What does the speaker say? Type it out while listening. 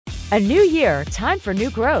A new year, time for new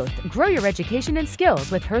growth. Grow your education and skills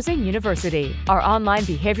with Herzing University. Our online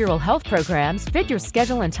behavioral health programs fit your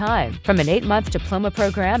schedule and time, from an 8-month diploma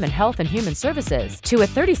program in health and human services to a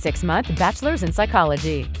 36-month bachelor's in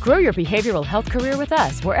psychology. Grow your behavioral health career with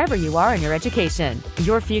us wherever you are in your education.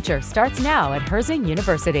 Your future starts now at Herzing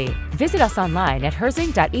University. Visit us online at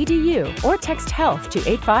herzing.edu or text health to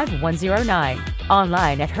 85109.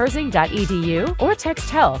 Online at herzing.edu or text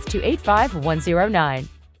health to 85109.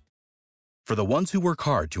 For the ones who work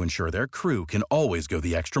hard to ensure their crew can always go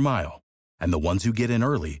the extra mile, and the ones who get in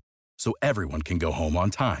early so everyone can go home on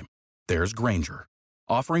time, there's Grainger,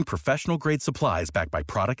 offering professional-grade supplies backed by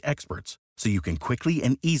product experts so you can quickly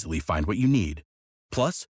and easily find what you need.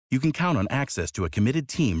 Plus, you can count on access to a committed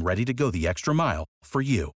team ready to go the extra mile for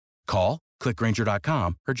you. Call, click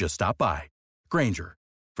Grainger.com, or just stop by. Grainger,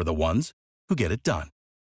 for the ones who get it done.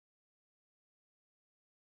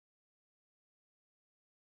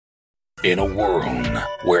 In a world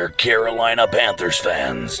where Carolina Panthers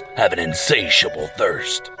fans have an insatiable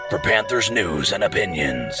thirst for Panthers news and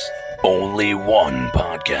opinions, only one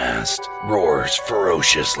podcast roars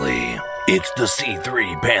ferociously. It's the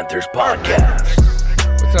C3 Panthers Podcast.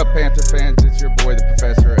 What's up, Panther fans? It's your boy, the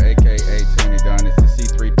Professor, a.k.a. Tony Dunn. It's the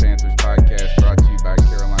C3 Panthers Podcast, brought to you by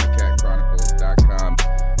CarolinaCatChronicles.com.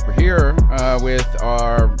 We're here with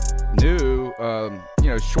our new,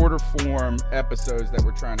 shorter form episodes that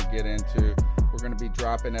we're trying to get into. We're going to be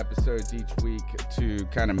dropping episodes each week to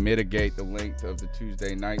kind of mitigate the length of the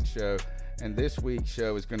Tuesday night show. And this week's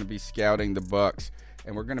show is going to be Scouting the Bucks.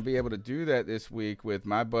 And we're going to be able to do that this week with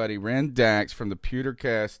my buddy Ren Dax from the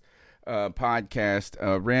Pewtercast podcast.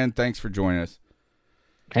 Ren, thanks for joining us.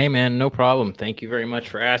 Hey, man, no problem. Thank you very much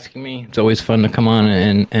for asking me. It's always fun to come on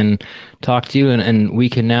and talk to you. And we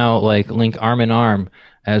can now link arm in arm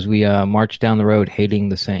as we march down the road hating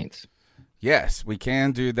the Saints. Yes, we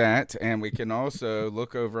can do that. And we can also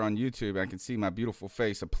look over on YouTube. I can see my beautiful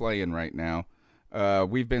face playing right now.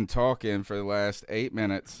 We've been talking for the last 8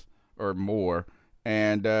 minutes or more,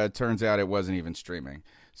 and turns out it wasn't even streaming.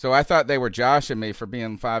 So I thought they were joshing me for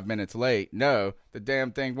being 5 minutes late. No, the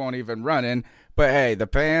damn thing won't even running. But hey, the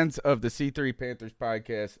fans of the C3 Panthers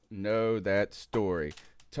podcast know that story.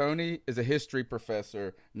 Tony is a history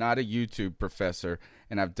professor, not a YouTube professor,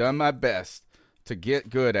 and I've done my best to get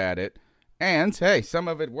good at it. And hey, some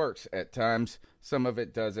of it works at times, some of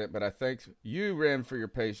it doesn't. But I thank you, Ren, for your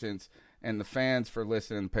patience, and the fans for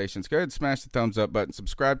listening and patience. Go ahead and smash the thumbs up button.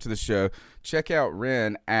 Subscribe to the show. Check out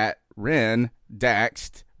Ren at Ren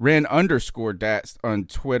Daxt, Ren_Daxt on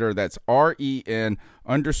Twitter. That's REN_DAXT.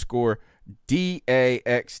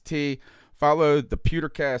 Follow the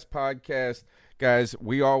Pewtercast podcast. Guys,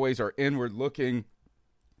 we always are inward looking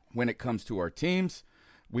when it comes to our teams.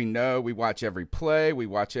 We know we watch every play. We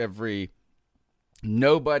watch every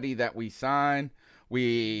nobody that we sign.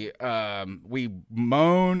 We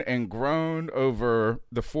moan and groan over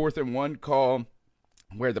the 4th and 1 call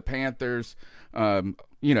where the Panthers,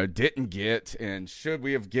 didn't get, and should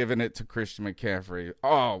we have given it to Christian McCaffrey?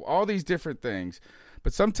 All these different things.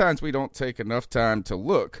 But sometimes we don't take enough time to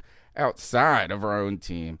look outside of our own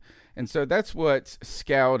team. And so that's what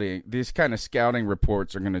these kind of scouting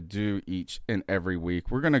reports are going to do each and every week.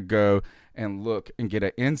 We're going to go and look and get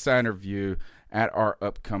an insider view at our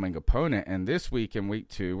upcoming opponent. And this week in week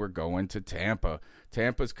 2, we're going to Tampa.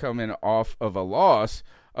 Tampa's coming off of a loss,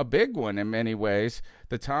 a big one in many ways.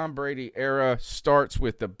 The Tom Brady era starts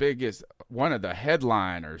with the biggest, one of the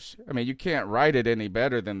headliners. I mean, you can't write it any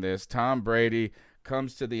better than this. Tom Brady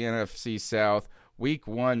comes to the NFC South. Week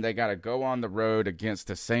 1, they got to go on the road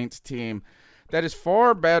against a Saints team that is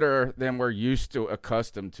far better than we're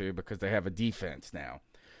accustomed to because they have a defense now.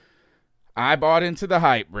 I bought into the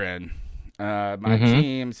hype, Bren. My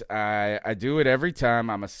teams, I do it every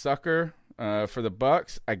time. I'm a sucker for the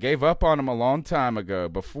Bucks. I gave up on them a long time ago.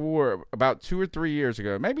 Before, about 2 or 3 years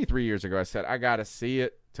ago, maybe 3 years ago, I said I got to see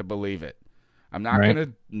it to believe it. I'm not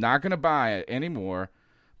gonna buy it anymore.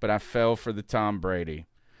 But I fell for the Tom Brady.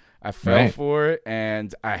 I fell for it,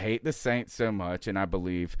 and I hate the Saints so much, and I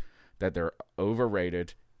believe that they're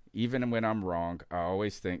overrated. Even when I'm wrong, I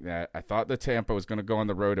always think that. I thought the Tampa was going to go on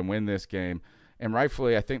the road and win this game, and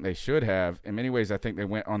rightfully I think they should have. In many ways, I think they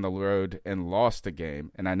went on the road and lost the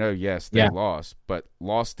game. And I know, yes, they lost, but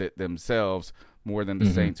lost it themselves more than the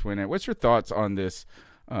Saints winning. What's your thoughts on this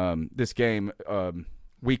this game,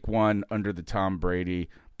 week 1 under the Tom Brady,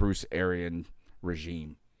 Bruce Arians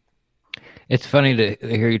regime? It's funny to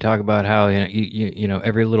hear you talk about how you know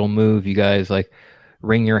every little move you guys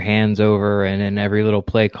wring your hands over, and in every little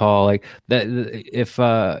play call that. If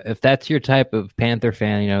that's your type of Panther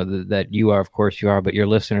fan, that you are, of course you are, but your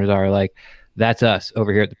listeners are That's us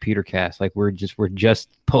over here at the Pewtercast. Like we're just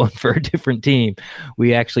pulling for a different team.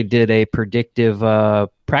 We actually did a predictive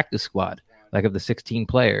practice squad, like of the 16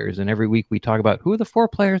 players, and every week we talk about who are the 4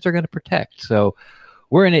 players they're going to protect. So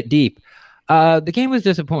we're in it deep. The game was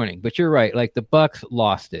disappointing, but you're right. Like the Bucs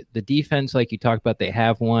lost it. The defense, like you talked about, they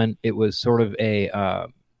have one. It was sort of a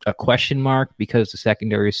question mark because the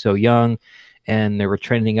secondary is so young, and they were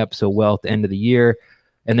trending up so well at the end of the year.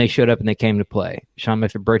 And they showed up and they came to play. Sean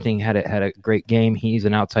Mefford-Burting had a great game. He's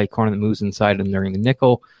an outside corner that moves inside and during the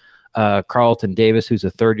nickel. Carlton Davis, who's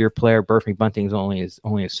a third-year player. Burfing Bunting's only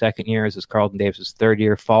a second year. This is Carlton Davis' third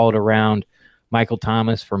year. Followed around Michael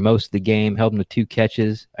Thomas for most of the game. Held him to 2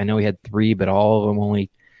 catches. I know he had 3, but all of them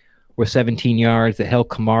only were 17 yards. That held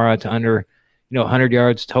Kamara to under 100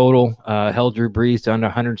 yards total. Held Drew Brees to under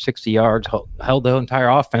 160 yards. Held the entire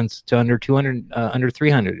offense to under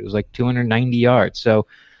 300. It was like 290 yards. So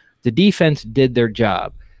the defense did their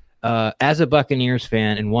job. As a Buccaneers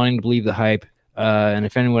fan and wanting to believe the hype, and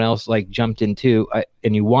if anyone else like jumped in too,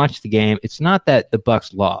 and you watched the game, it's not that the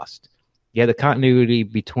Bucs lost. You had the continuity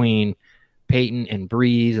between Peyton and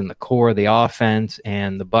Brees and the core of the offense,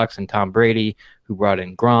 and the Bucs and Tom Brady, who brought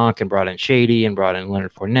in Gronk and brought in Shady and brought in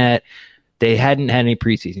Leonard Fournette. They hadn't had any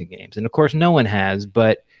preseason games. And, of course, no one has,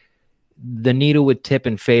 but the needle would tip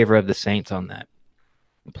in favor of the Saints on that.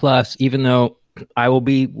 Plus, even though I will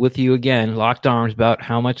be with you again, locked arms about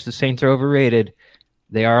how much the Saints are overrated,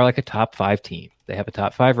 they are like a top 5 team. They have a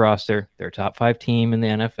top 5 roster. They're a top 5 team in the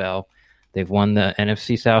NFL. They've won the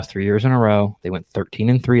NFC South 3 years in a row. They went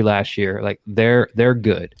 13-3 last year. Like, they're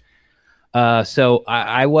good. So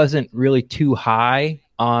I wasn't really too high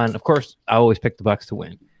on – of course, I always pick the Bucs to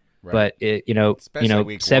win. Right. But especially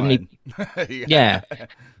week 70, yeah.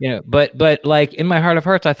 But like in my heart of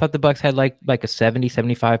hearts, I thought the Bucs had like a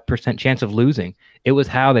 70-75% chance of losing. It was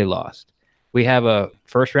how they lost. We have a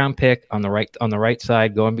first round pick on the right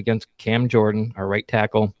side going against Cam Jordan, our right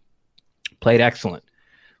tackle. Played excellent.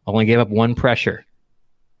 Only gave up 1 pressure.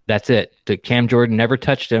 That's it. Cam Jordan never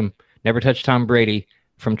touched him. Never touched Tom Brady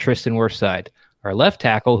from Tristan Wirfs' side. Our left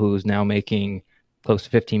tackle, who's now making close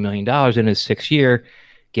to $15 million in his 6th year.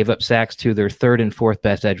 Gave up sacks to their 3rd and 4th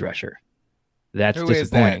best edge rusher. That's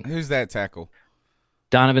disappointing. Who's that tackle?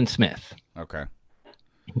 Donovan Smith. Okay.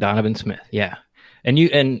 Donovan Smith. Yeah. And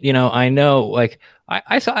I know, like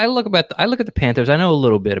I look at the Panthers. I know a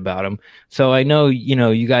little bit about them, so I know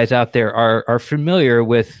you guys out there are familiar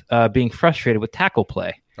with being frustrated with tackle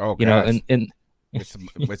play. Oh, gosh. And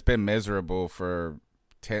it's been miserable for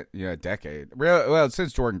a decade. Well,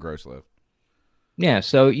 since Jordan Grosslove. Yeah,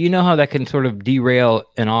 so you know how that can sort of derail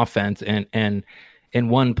an offense and in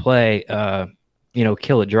one play,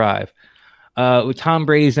 kill a drive. With Tom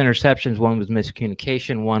Brady's interceptions, one was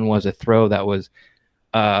miscommunication, one was a throw that was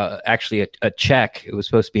actually a check. It was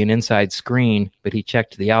supposed to be an inside screen, but he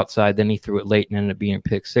checked to the outside, then he threw it late and ended up being a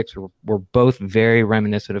pick 6. We're both very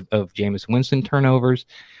reminiscent of Jameis Winston turnovers.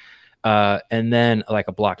 And then like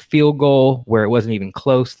a blocked field goal where it wasn't even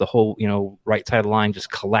close. The whole, right side of the line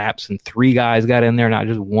just collapsed and 3 guys got in there, not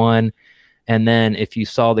just one. And then if you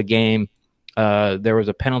saw the game, there was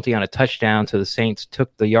a penalty on a touchdown. So the Saints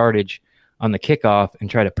took the yardage on the kickoff and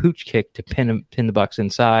tried a pooch kick to pin the Bucs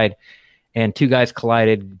inside. And 2 guys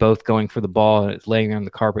collided, both going for the ball, and it's laying on the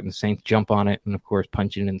carpet, and the Saints jump on it and, of course,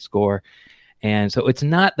 punch it in and score. And so it's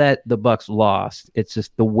not that the Bucs lost. It's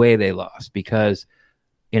just the way they lost because –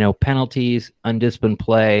 penalties, undisciplined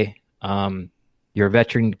play. You're a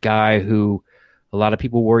veteran guy who a lot of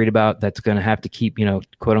people worried about that's going to have to keep,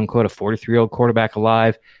 quote unquote, a 43-year-old quarterback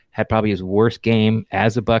alive. Had probably his worst game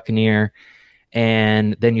as a Buccaneer.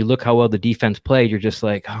 And then you look how well the defense played. You're just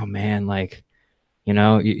like, oh man, like,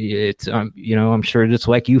 it's, I'm sure it's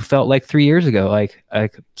like you felt like 3 years ago, like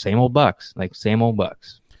same old Bucs, like same old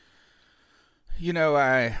Bucs.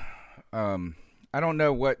 I don't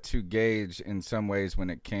know what to gauge in some ways when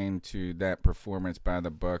it came to that performance by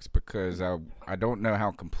the Bucs because I don't know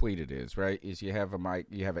how complete it is. Right? You have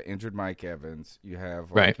an injured Mike Evans. You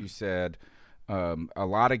have, like you said, a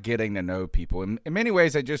lot of getting to know people. In many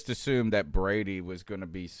ways, I just assumed that Brady was going to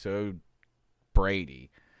be so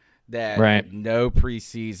Brady that no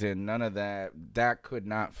preseason, none of that could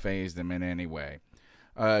not faze them in any way.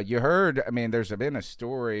 You heard? There's been a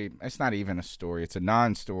story. It's not even a story. It's a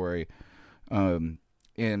non-story.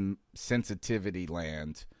 In sensitivity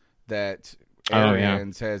land that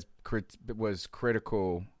Arians was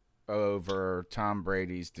critical over Tom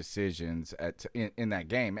Brady's decisions in that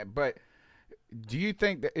game. But do you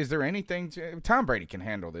think is there anything Tom Brady can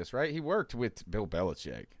handle this, right? He worked with Bill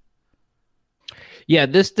Belichick. Yeah,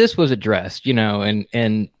 this was addressed,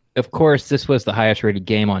 and of course, this was the highest rated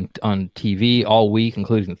game on TV all week,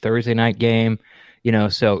 including the Thursday night game.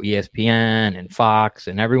 So ESPN and Fox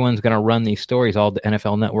and everyone's going to run these stories. All the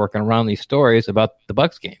NFL Network going to run these stories about the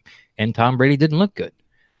Bucs game. And Tom Brady didn't look good.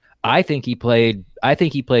 I think he played.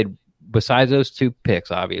 Besides those 2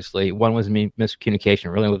 picks, obviously, one was miscommunication. It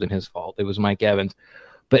really wasn't his fault. It was Mike Evans,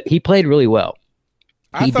 but he played really well.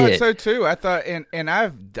 I thought so too. I thought, and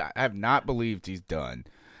I've not believed he's done.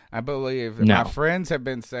 I believe my friends have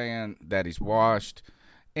been saying that he's washed,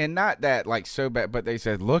 and not that like so bad, but they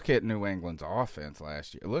said, look at New England's offense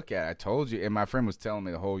last year. Look at it. I told you, and my friend was telling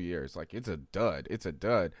me the whole year. It's like it's a dud. It's a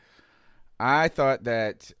dud. I thought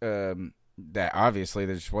that that obviously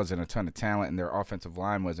there just wasn't a ton of talent, and their offensive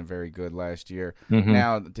line wasn't very good last year. Mm-hmm.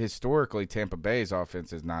 Now, historically, Tampa Bay's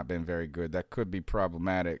offense has not been very good. That could be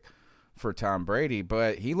problematic for Tom Brady,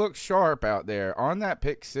 but he looked sharp out there. On that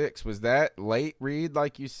pick 6, was that late read,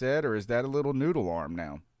 like you said, or is that a little noodle arm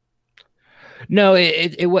now? No,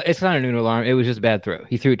 it's not a noodle arm. It was just a bad throw.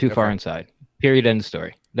 He threw it too far inside. Period. End of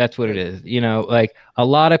story. That's what it is. Like a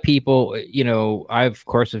lot of people, I of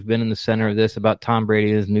course have been in the center of this about Tom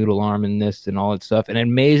Brady, his noodle arm and this and all that stuff. And it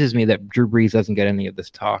amazes me that Drew Brees doesn't get any of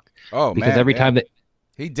this talk. Oh, because every time that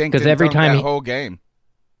he dinked that whole game.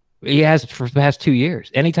 He has for the past 2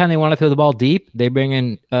 years. Anytime they want to throw the ball deep, they bring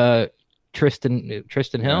in Tristan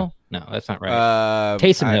Hill. No, that's not right.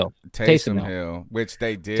 Taysom Hill, which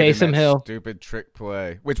they did. Taysom Hill, stupid trick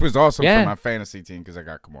play, which was awesome for my fantasy team because I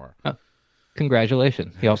got Kamara. Oh,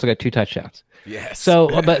 congratulations! He also got 2 touchdowns. Yes.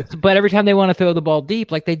 So, but every time they want to throw the ball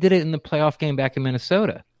deep, like they did it in the playoff game back in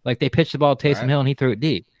Minnesota, like they pitched the ball to Taysom Hill and he threw it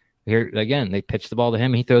deep. Here again, they pitched the ball to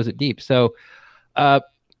him and he throws it deep. So,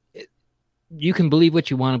 you can believe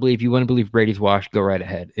what you want to believe. If you want to believe Brady's washed, go right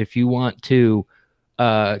ahead. If you want to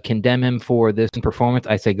condemn him for this performance,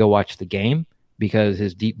 I say go watch the game because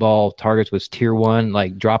his deep ball targets was tier 1.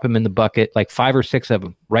 Like drop him in the bucket, like 5 or 6 of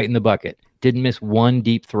them right in the bucket. Didn't miss 1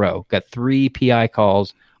 deep throw. Got 3 PI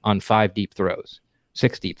calls on 5 deep throws,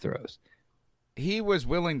 6 deep throws. He was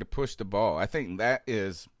willing to push the ball. I think that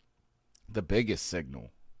is the biggest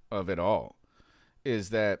signal of it all, is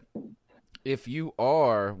that if you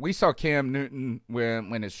are – we saw Cam Newton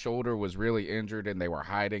when his shoulder was really injured and they were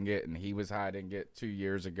hiding it and he was hiding it 2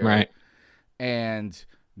 years ago. Right. And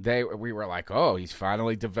we were like, oh, he's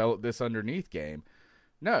finally developed this underneath game.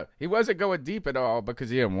 No, he wasn't going deep at all because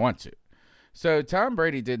he didn't want to. So Tom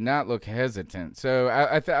Brady did not look hesitant. So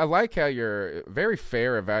I like how your very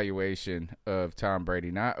fair evaluation of Tom Brady,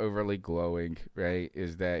 not overly glowing, right,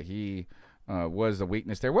 is that he – was the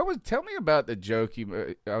weakness there. Tell me about the joke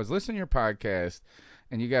I was listening to your podcast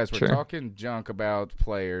and you guys were talking junk about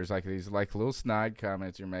players, like these like little snide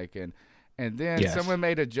comments you're making, and then someone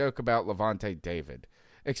made a joke about Lavonte David.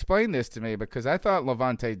 Explain this to me because I thought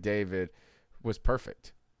Lavonte David was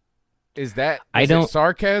perfect. Is it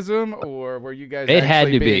sarcasm or were you guys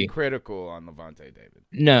actually being critical on Lavonte David?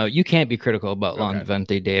 No, you can't be critical about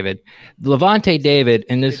Lavonte David. Lavonte David,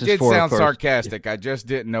 and this did sound sarcastic. I just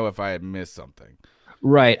didn't know if I had missed something.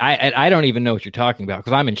 Right. I don't even know what you're talking about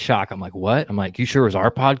because I'm in shock. I'm like, what? I'm like, you sure it was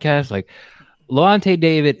our podcast? Like, Lavonte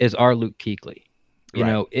David is our Luke Kuechly. You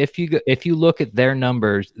know, if you look at their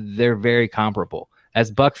numbers, they're very comparable.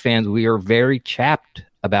 As Buck fans, we are very chapped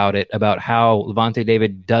about how Lavonte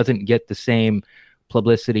David doesn't get the same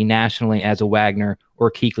publicity nationally as a Wagner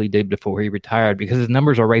or Kuechly did before he retired because his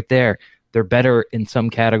numbers are right there. They're better in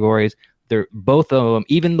some categories. They're both of them,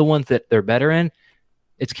 even the ones that they're better in,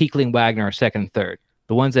 it's Kuechly and Wagner are second and third.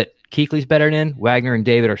 The ones that Kuechly's better in, Wagner and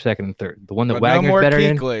David are second and third. The one that Wagner's better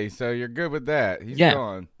in. No more Kuechly, so you're good with that. He's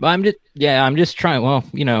gone. But I'm just trying. Well,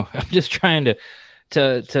 I'm just trying to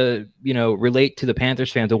relate to the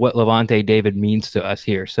Panthers fans of what Lavonte David means to us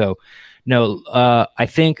here. So, no, I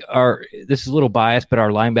think this is a little biased, but our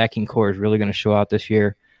linebacking core is really going to show out this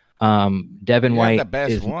year. Devin White the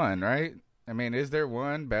best one, right? I mean, is there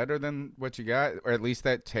one better than what you got, or at least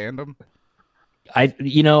that tandem? I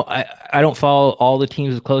don't follow all the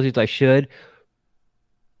teams as closely as I should,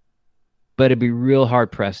 but it'd be real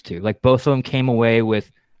hard pressed to. Like both of them came away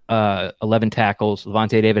with 11 tackles.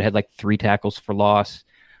 Lavonte David had like 3 tackles for loss.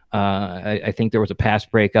 I think there was a pass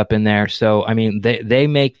break up in there. So I mean, they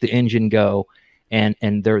make the engine go, and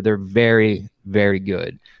they're very, very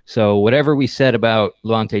good. So whatever we said about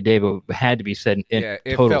Lavonte David had to be said in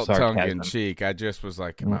total sarcasm. It felt tongue in cheek. I just was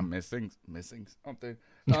like, am I missing something?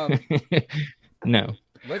 No,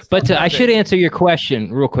 but I should answer your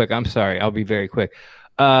question real quick. I'm sorry. I'll be very quick.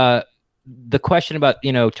 The question about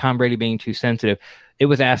Tom Brady being too sensitive. It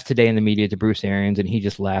was asked today in the media to Bruce Arians, and he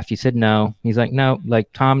just laughed. He said no. He's like, no,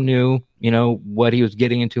 like Tom knew, what he was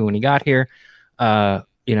getting into when he got here.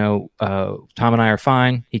 Tom and I are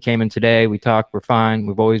fine. He came in today. We talked. We're fine.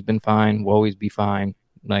 We've always been fine. We'll always be fine.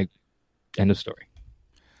 Like, end of story.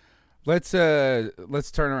 Let's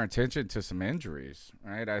turn our attention to some injuries.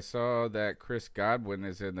 Right, I saw that Chris Godwin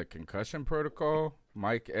is in the concussion protocol.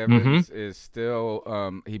 Mike Evans is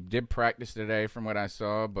still. He did practice today, from what I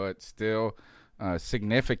saw, but still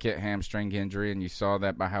significant hamstring injury, and you saw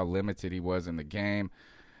that by how limited he was in the game.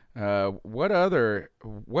 What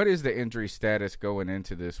is the injury status going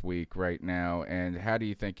into this week right now, and how do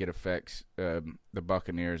you think it affects the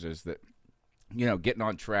Buccaneers as that, getting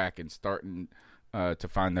on track and starting to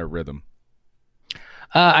find their rhythm?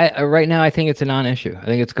 Right now, I think it's a non-issue. I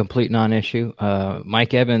think it's a complete non-issue.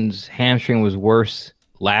 Mike Evans' hamstring was worse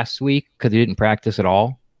last week because he didn't practice at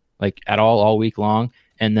all all week long,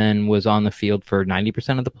 and then was on the field for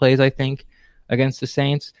 90% of the plays, I think, against the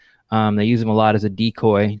Saints. They use him a lot as a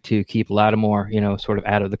decoy to keep Lattimore, sort of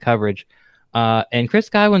out of the coverage. And Chris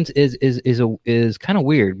Godwin is kind of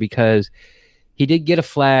weird because he did get a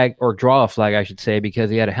flag, or draw a flag, I should say, because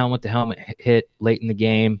he had a helmet-to-helmet hit late in the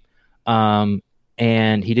game.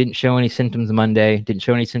 And he didn't show any symptoms Monday, didn't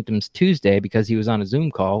show any symptoms Tuesday because he was on a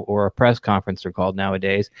Zoom call, or a press conference they're called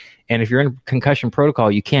nowadays. And if you're in concussion protocol,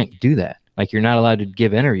 you can't do that. Like, you're not allowed to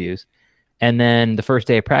give interviews. And then the first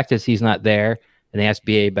day of practice, he's not there. And they asked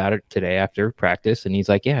BA about it today after practice, and he's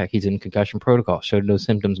like, yeah, he's in concussion protocol. Showed no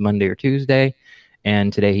symptoms Monday or Tuesday,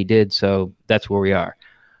 and today he did, so that's where we are.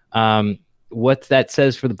 What that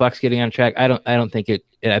says for the Bucs getting on track, I don't think it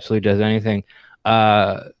absolutely does anything.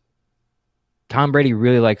 Tom Brady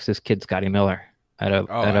really likes this kid, Scotty Miller.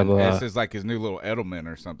 This is like his new little Edelman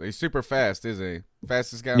or something. He's super fast, isn't he?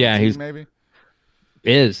 Fastest guy on the team, maybe?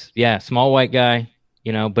 Small white guy,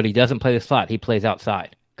 but he doesn't play the slot. He plays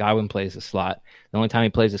outside. Godwin plays the slot. The only time he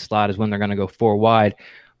plays the slot is when they're going to go 4 wide.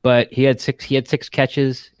 But he had six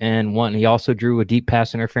catches and one. He also drew a deep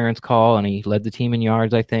pass interference call, and he led the team in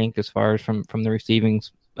yards, I think, as far as from the receiving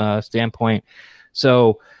standpoint.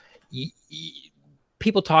 So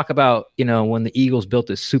people talk about, when the Eagles built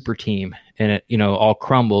this super team and it, all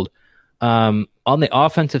crumbled. On the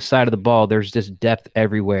offensive side of the ball, there's just depth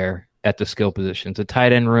everywhere at the skill positions. The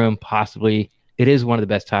tight end room, possibly, it is one of the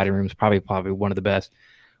best tight end rooms, probably one of the best.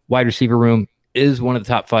 Wide receiver room is one of the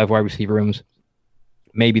top 5 wide receiver rooms,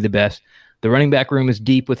 maybe the best. The running back room is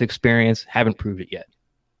deep with experience. Haven't proved it yet.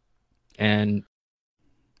 And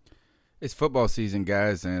it's football season,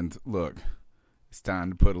 guys, and look, it's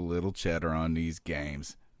time to put a little cheddar on these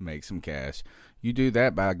games, make some cash. You do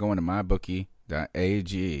that by going to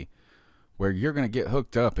mybookie.ag, where you're going to get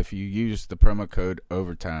hooked up if you use the promo code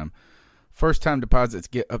OVERTIME. First-time deposits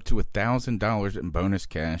get up to $1,000 in bonus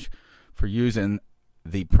cash for using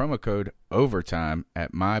the promo code OVERTIME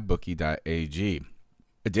at mybookie.ag.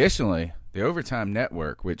 Additionally, the Overtime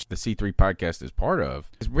Network, which the C3 podcast is part of,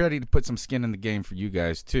 is ready to put some skin in the game for you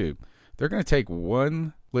guys too. They're going to take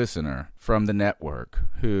one listener from the network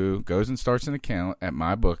who goes and starts an account at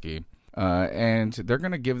MyBookie, and they're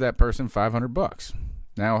going to give that person $500.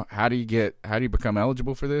 Now, how do you become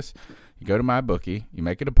eligible for this? You go to MyBookie, you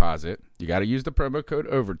make a deposit, you got to use the promo code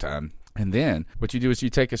OVERTIME, and then what you do is you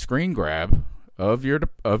take a screen grab of your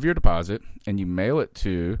deposit and you mail it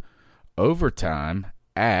to overtime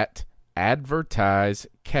at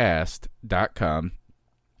advertisecast.com,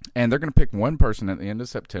 and they're going to pick one person at the end of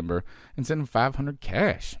September and send them $500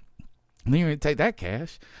 cash. And then you're going to take that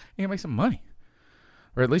cash and you're going to make some money,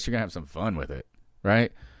 or at least you're going to have some fun with it,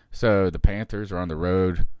 right? So the Panthers are on the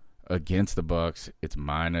road against the Bucs.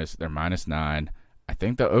 They're -9. I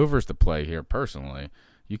think the over's the play here personally.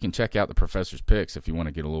 You can check out the professor's picks if you want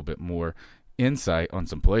to get a little bit more insight on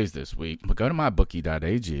some plays this week. But go to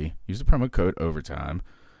mybookie.ag, use the promo code OVERTIME,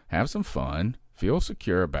 have some fun, feel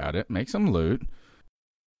secure about it, make some loot.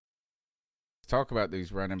 Talk about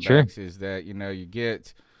these running backs is that, you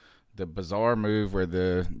get the bizarre move where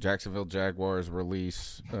the Jacksonville Jaguars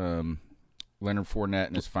release Leonard Fournette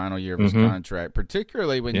in his final year of his contract,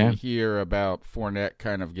 particularly when you hear about Fournette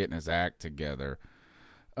kind of getting his act together.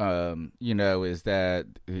 Is that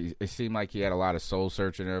it seemed like he had a lot of soul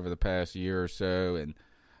searching over the past year or so, and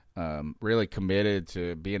really committed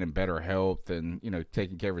to being in better health and,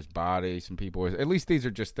 taking care of his body. Some people, at least these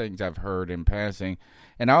are just things I've heard in passing.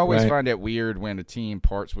 And I always find it weird when a team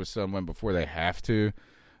parts with someone before they have to.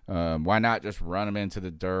 Why not just run them into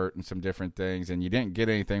the dirt and some different things? And you didn't get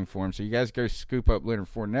anything for him, so you guys go scoop up Leonard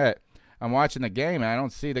Fournette. I'm watching the game, and I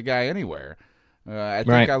don't see the guy anywhere. I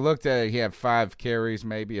think I looked at it. He had 5 carries,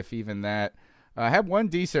 maybe, if even that. Had one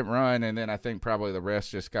decent run, and then I think probably the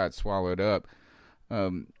rest just got swallowed up.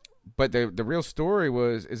 But the real story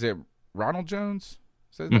was, is it Ronald Jones?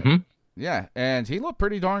 Yeah, and he looked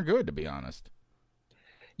pretty darn good, to be honest.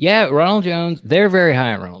 Yeah, Ronald Jones, they're very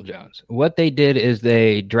high on Ronald Jones. What they did is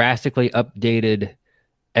they drastically updated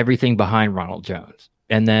everything behind Ronald Jones.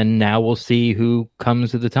 And then now we'll see who comes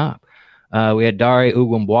to the top. We had Dare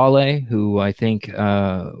Ugwumbwale, who I think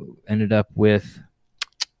ended up with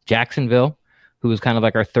Jacksonville, who was kind of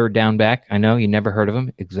like our third down back. I know you never heard of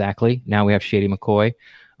him. Exactly. Now we have Shady McCoy.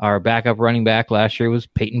 Our backup running back last year was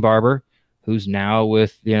Peyton Barber, who's now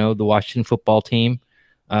with, the Washington football team.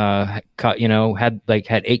 Had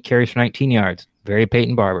 8 carries for 19 yards. Very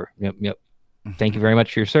Peyton Barber. Yep. Thank you very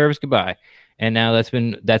much for your service. Goodbye. And now that's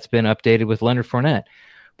been updated with Leonard Fournette.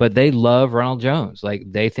 But they love Ronald Jones. Like,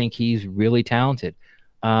 they think he's really talented.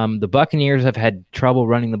 The Buccaneers have had trouble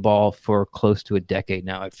running the ball for close to a decade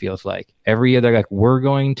now, it feels like. Every year they're like, we're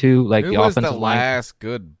going to, like, Who the was offensive the line. last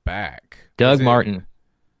good back? Doug Martin.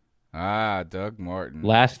 Doug Martin.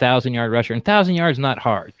 Last 1,000-yard rusher. And 1,000 yards not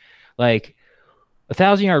hard. Like, a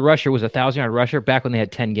 1,000-yard rusher was a 1,000-yard rusher back when they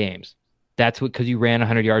had 10 games. That's because you ran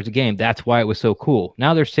 100 yards a game. That's why it was so cool.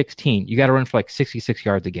 Now there's 16. You got to run for like 66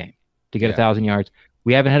 yards a game to get 1,000 yards.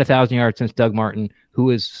 We haven't had 1,000 yards since Doug Martin, who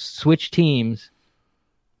has switched teams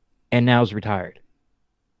and now is retired.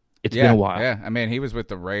 It's been a while. Yeah, I mean, he was with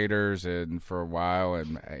the Raiders and for a while,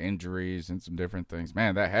 and injuries and some different things.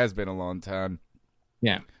 Man, that has been a long time.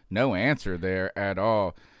 Yeah. No answer there at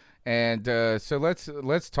all. And so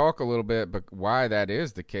let's talk a little bit about why that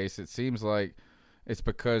is the case. It seems like it's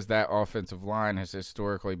because that offensive line has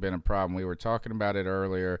historically been a problem. We were talking about it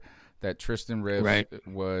earlier that Tristan Rivers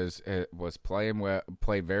was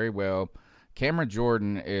played very well. Cameron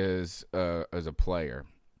Jordan is a player.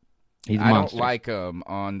 He's a I monster. don't like him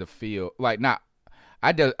on the field. I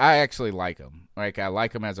actually like him. Like, I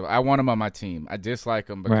like him I want him on my team. I dislike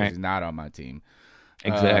him because he's not on my team.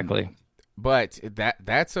 Exactly. But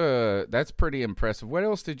that's pretty impressive. What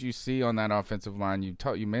else did you see on that offensive line? You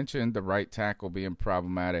mentioned the right tackle being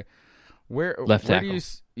problematic. Left tackle.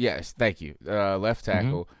 Yes, thank you. Left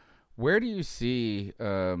tackle. Mm-hmm. Where do you see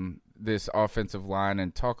this offensive line,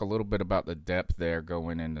 and talk a little bit about the depth there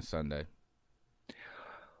going into Sunday?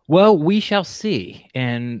 Well, we shall see.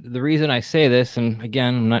 And the reason I say this, and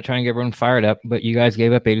again, I'm not trying to get everyone fired up, but you guys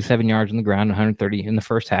gave up 87 yards on the ground, 130 in the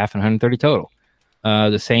first half, and 130 total.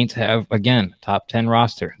 The Saints have, again, top 10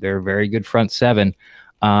 roster. They're a very good front seven.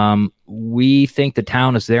 We think the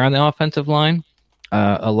town is there on the offensive line.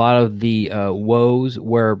 A lot of the woes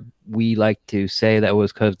where we like to say that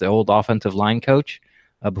was because the old offensive line coach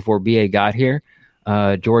before BA got here,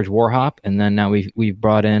 George Warhop, and then now we've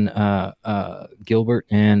brought in Gilbert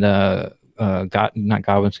and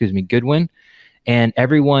Goodwin, and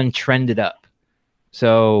everyone trended up.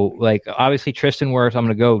 So, like, obviously Tristan Wirfs, I'm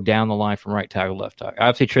going to go down the line from right tackle, left tackle.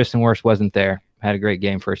 Obviously Tristan Wirfs wasn't there. Had a great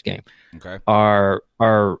game, first game. Okay. Our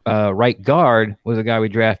right guard was a guy we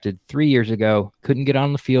drafted 3 years ago. Couldn't get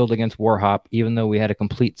on the field against Warhop, even though we had a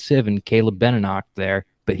complete sieve and Caleb Benenoch there,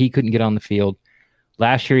 but he couldn't get on the field.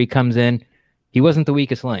 Last year he comes in. He wasn't the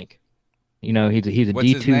weakest link. He's a What's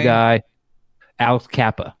his D2 name? guy. Alex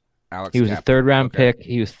Kappa. He was a third-round pick.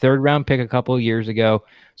 He was third-round pick a couple of years ago.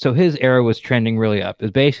 So his era was trending really up.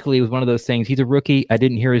 It was one of those things. He's a rookie. I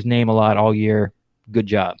didn't hear his name a lot all year. Good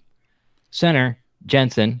job. Center,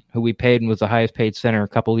 Jensen, who we paid and was the highest-paid center a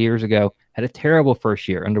couple of years ago, had a terrible first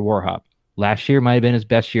year under Warhop. Last year might have been his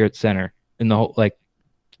best year at center in the whole,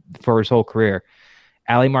 for his whole career.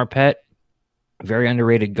 Ali Marpet, very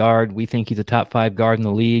underrated guard. We think he's a top 5 guard in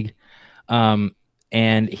the league.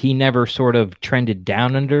 And he never sort of trended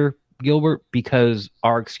down under Gilbert because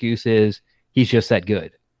our excuse is he's just that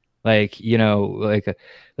good. Even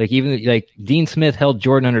Dean Smith held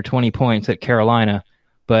Jordan under 20 points at Carolina,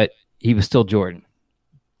 but he was still Jordan.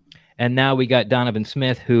 And now we got Donovan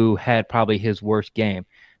Smith, who had probably his worst game.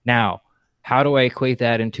 Now, how do I equate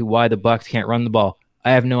that into why the Bucs can't run the ball? I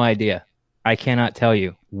have no idea. I cannot tell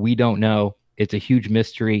you. We don't know. It's a huge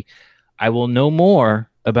mystery. I will know more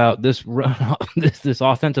about this this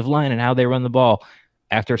offensive line and how they run the ball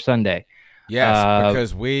after Sunday. Yes,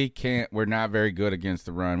 because we're not very good against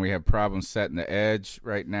the run. We have problems setting the edge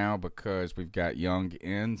right now because we've got young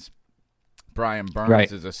ends. Brian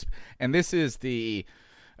Burns and this is the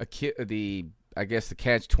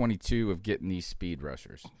catch-22 of getting these speed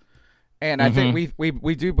rushers. And I think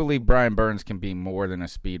we do believe Brian Burns can be more than a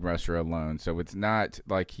speed rusher alone. So it's not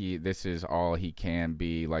like this is all he can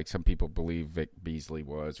be, like some people believe Vic Beasley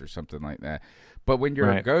was or something like that. But when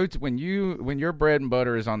when your bread and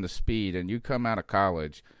butter is on the speed and you come out of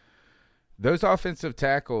college, those offensive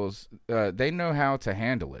tackles they know how to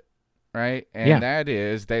handle it, right? And that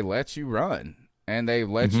is they let you run and they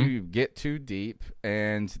let you get too deep,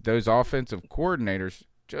 and those offensive coordinators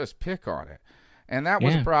just pick on it. And that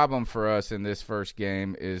was a problem for us in this first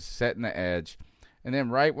game, is setting the edge. And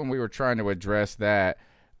then right when we were trying to address that,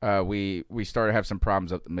 we started to have some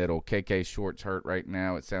problems up the middle. KK Short's hurt right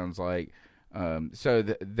now, it sounds like. So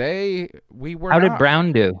we were. How did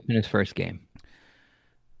Brown do in his first game?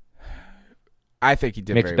 I think he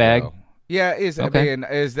did mixed very bag. well. Yeah,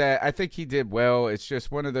 Okay. I think he did well. It's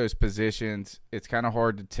just one of those positions. It's kind of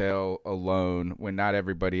hard to tell alone when not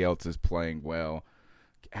everybody else is playing well.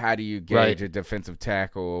 How do you gauge a defensive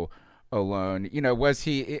tackle alone? Was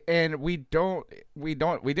he? And we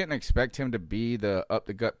didn't expect him to be the up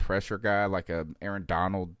the gut pressure guy like a Aaron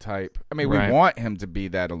Donald type. I mean, we want him to be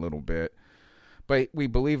that a little bit, but we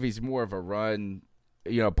believe he's more of a run,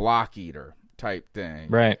 block eater type thing.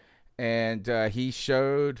 Right. And he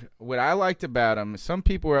showed what I liked about him. Some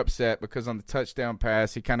people were upset because on the touchdown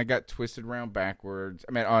pass, he kind of got twisted around backwards.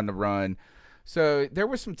 I mean, on the run. So there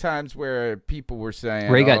were some times where people were saying,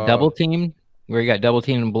 where he got double teamed,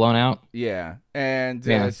 and blown out. Yeah. And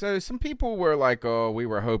so some people were like, oh, we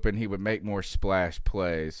were hoping he would make more splash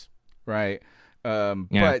plays. Right.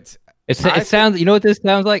 But it sounds, you know what this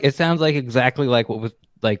sounds like? It sounds like exactly like what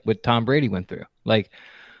Tom Brady went through. Like,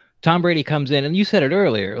 Tom Brady comes in, and you said it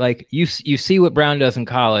earlier, like you see what Brown does in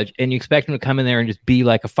college, and you expect him to come in there and just be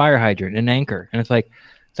like a fire hydrant, an anchor. And it's like,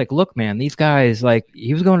 look, man, these guys, like,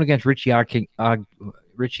 he was going against Richie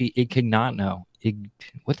Incognito.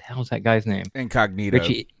 What the hell is that guy's name? Incognito.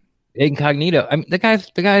 Richie Incognito. I mean, the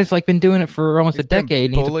guy's like been doing it for almost a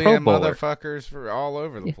decade. And he's a Pro Bowler. Motherfuckers for all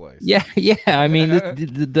over the place. Yeah. I mean,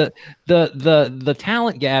 the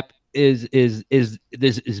talent gap is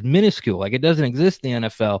minuscule. Like, it doesn't exist in the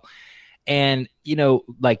NFL. And,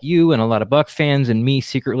 like you and a lot of Buck fans and me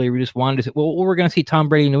secretly, we just wanted to say, well, we're going to see Tom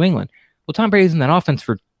Brady in New England. Well, Tom Brady's in that offense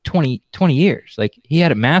for 20 years. Like, he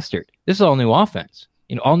had it mastered. This is all new offense,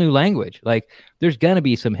 all new language. Like, there's going to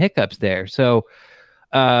be some hiccups there. So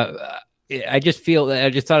I just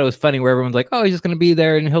thought it was funny where everyone's like, oh, he's just going to be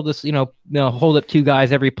there and he'll just, hold up two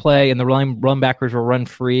guys every play and the run backers will run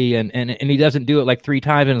free. And he doesn't do it like three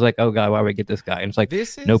times. And it's like, oh God, why would we get this guy? And it's like,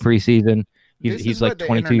 no preseason. He's like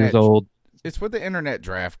 22 years old. It's what the internet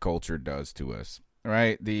draft culture does to us.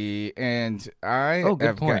 Right.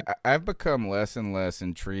 I've become less and less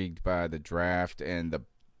intrigued by the draft and the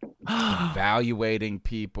evaluating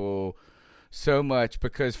people so much,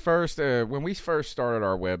 because first, when we first started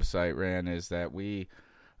our website, Ran, is that we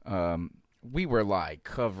were like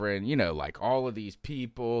covering, like all of these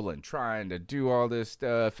people and trying to do all this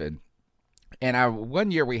stuff. And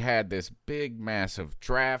one year we had this big, massive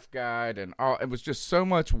draft guide, and it was just so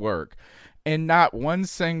much work. And not one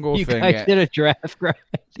single thing. You guys did a draft guide?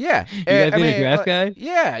 Yeah. You guys did a draft guide?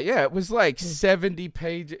 Yeah. It was like 70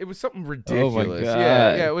 pages. It was something ridiculous. Oh, my God.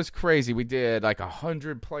 Yeah, it was crazy. We did like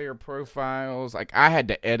 100 player profiles. Like, I had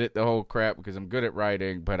to edit the whole crap because I'm good at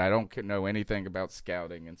writing, but I don't know anything about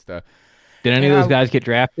scouting and stuff. Did any of those guys get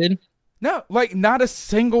drafted? No, like, not a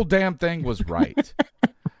single damn thing was right.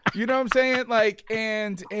 You know what I'm saying? Like,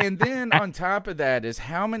 and then on top of that is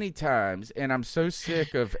how many times, and I'm so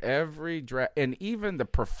sick of every draft, and even the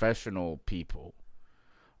professional people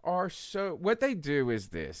are so, what they do is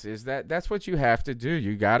that's what you have to do.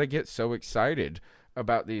 You got to get so excited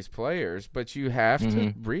about these players, but you have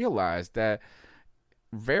to realize that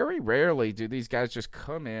very rarely do these guys just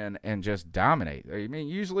come in and just dominate. I mean,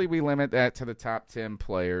 usually we limit that to the top 10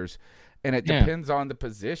 players, and it depends on the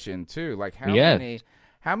position too. Like,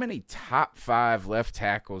 how many top 5 left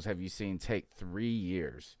tackles have you seen take 3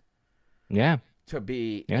 years? Yeah. To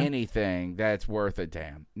be anything that's worth a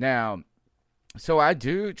damn. Now, so I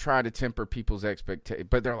do try to temper people's expectations,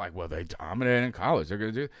 but they're like, well, they dominated in college. They're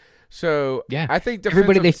going to do. So I think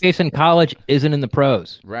everybody they face in college isn't in the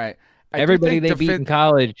pros. Right. Everybody they beat in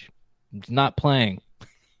college is not playing.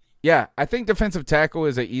 Yeah, I think defensive tackle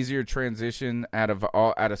is an easier transition out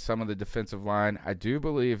of some of the defensive line. I do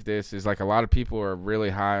believe this is, like, a lot of people are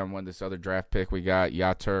really high on this other draft pick we got,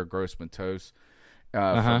 Yatur Gross-Matos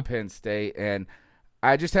from Penn State, and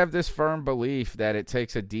I just have this firm belief that it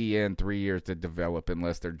takes a DN 3 years to develop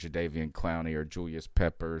unless they're Jadeveon Clowney or Julius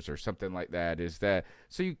Peppers or something like that.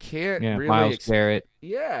 So you can't really Miles Garrett.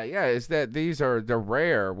 Yeah, is that they're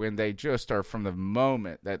rare when they just are from the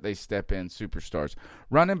moment that they step in superstars.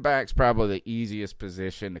 Running back's probably the easiest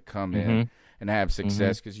position to come in and have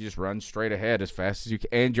success because you just run straight ahead as fast as you can,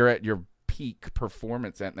 and you're at your peak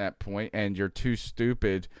performance at that point, and you're too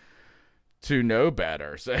stupid to know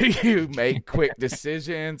better. So you make quick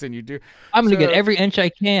decisions and you do. I'm going to get every inch I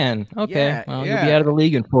can. Okay. You'll be out of the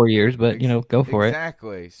league in 4 years, but go for it.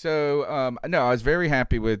 Exactly. So, no, I was very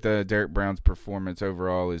happy with Derek Brown's performance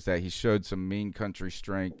overall, is that he showed some mean country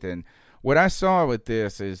strength. And what I saw with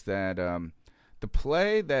this is that The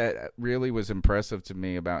play that really was impressive to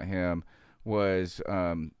me about him was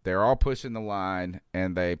they're all pushing the line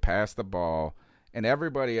and they pass the ball, and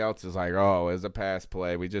everybody else is like, oh, it's a pass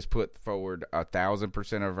play. We just put forward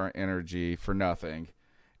 1,000% of our energy for nothing,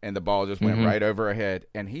 and the ball just went right over our head.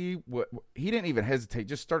 And he didn't even hesitate,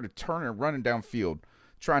 just started turning and running downfield,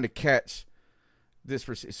 trying to catch this.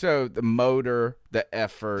 So the motor, the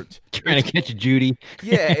effort, trying to catch Judy.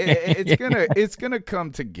 Yeah, it's gonna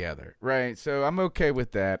come together, right? So I'm okay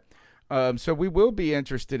with that. So we will be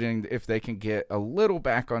interested in if they can get a little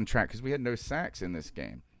back on track, because we had no sacks in this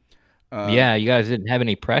game. Yeah, you guys didn't have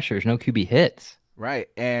any pressures, no QB hits. Right,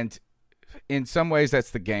 and in some ways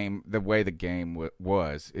that's the way the game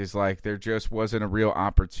was, is like there just wasn't a real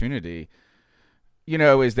opportunity.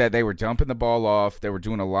 Is that they were dumping the ball off. They were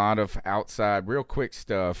doing a lot of outside, real quick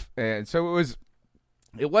stuff. And so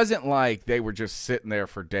it wasn't like they were just sitting there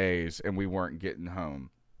for days and we weren't getting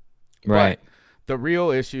home. Right. But the real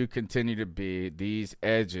issue continued to be these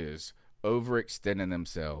edges overextending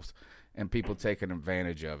themselves and people taking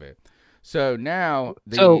advantage of it. So now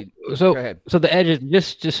go ahead. So the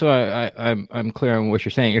edges, just so I'm clear on what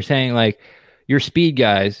you're saying. You're saying like your speed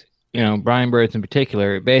guys, Brian Burns in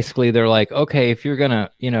particular, basically they're like, okay, if you're gonna,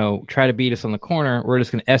 try to beat us on the corner, we're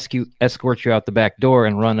just gonna escort you out the back door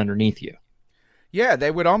and run underneath you. Yeah,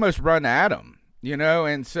 they would almost run at them,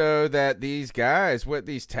 and so that these guys, what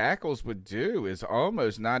these tackles would do is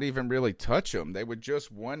almost not even really touch them. They would just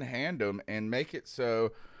one-hand them and make it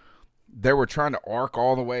so they were trying to arc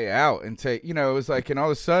all the way out and take, it was like, and all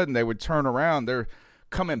of a sudden they would turn around, they're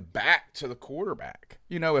coming back to the quarterback.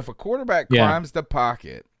 If a quarterback climbs the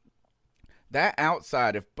pocket, that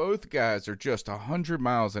outside, if both guys are just 100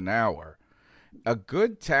 miles an hour, a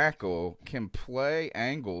good tackle can play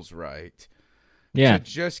angles right. Yeah. To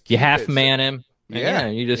just you half man him. Yeah.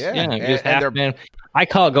 You just half man. I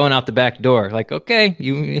call it going out the back door. Like, okay,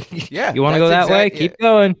 you want to go that way? Keep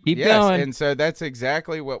going. Keep going. And so that's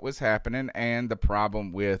exactly what was happening, and the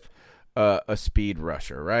problem with a speed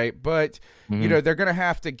rusher, right? But, they're going to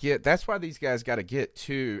have to get – that's why these guys got to get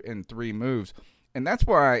 2 and 3 moves. And that's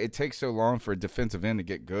why it takes so long for a defensive end to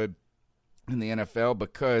get good in the NFL,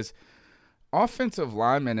 because offensive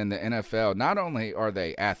linemen in the NFL, not only are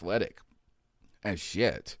they athletic as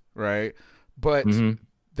shit, right, but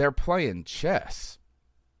they're playing chess.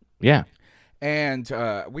 Yeah. And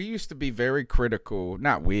we used to be very critical.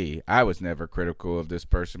 Not we. I was never critical of this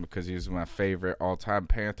person because he was my favorite all-time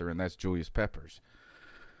Panther, and that's Julius Peppers.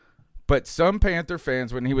 But some Panther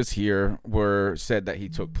fans, when he was here, said that he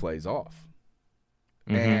took plays off.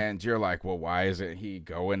 And you're like, well, why isn't he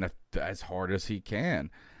going as hard as he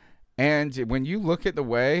can? And when you look at the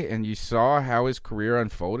way and you saw how his career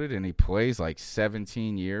unfolded, and he plays like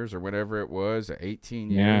 17 years or whatever it was,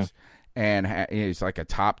 18 years, and he's like a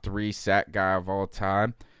top 3 sack guy of all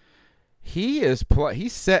time, he's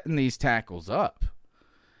setting these tackles up.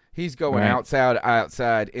 He's going outside,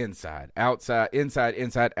 inside, outside,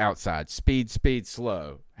 inside, outside, speed,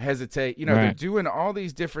 slow, hesitate. They're doing all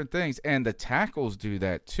these different things, and the tackles do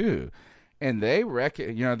that too. And they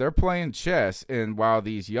they're playing chess, and while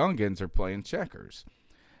these youngins are playing checkers.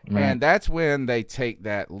 And that's when they take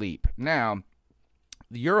that leap. Now,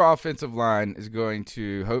 your offensive line is going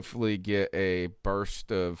to hopefully get a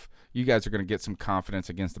burst of – you guys are going to get some confidence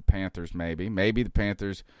against the Panthers maybe. Maybe the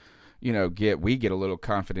Panthers – we get a little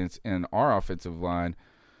confidence in our offensive line.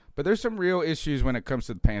 But there's some real issues when it comes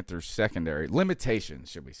to the Panthers' secondary. Limitations,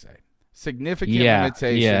 should we say. Significant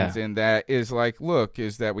limitations in that is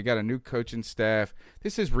that we got a new coaching staff.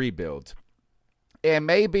 This is rebuild. And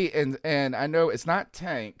maybe, and I know it's not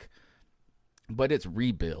tank, but it's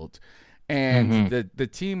rebuild. And the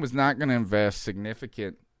team was not going to invest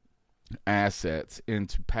significant assets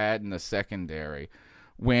into padding the secondary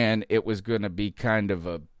when it was going to be kind of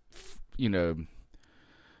a,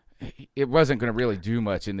 it wasn't going to really do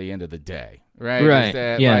much in the end of the day, right? Right.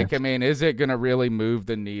 Is it going to really move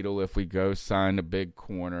the needle if we go sign a big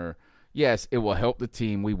corner? Yes, it will help the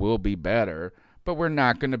team. We will be better, but we're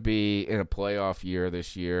not going to be in a playoff year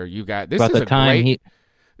this year. This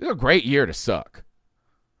is a great year to suck.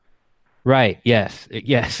 Right. Yes.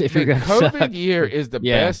 If you're going to suck, COVID year is the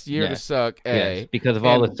best year to suck. A, because of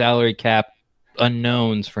all the salary cap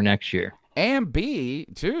unknowns for next year. And B,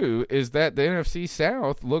 too, is that the NFC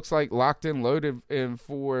South looks like locked and loaded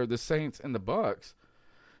for the Saints and the Bucks.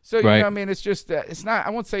 So, it's just that it's not – I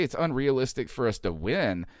won't say it's unrealistic for us to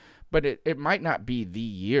win, but it might not be the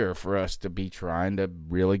year for us to be trying to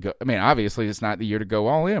really go – obviously it's not the year to go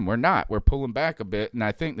all in. We're not. We're pulling back a bit, and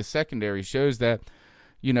I think the secondary shows that –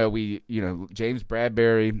 James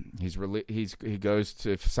Bradbury, he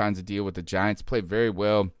signs a deal with the Giants, played very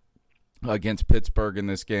well against Pittsburgh in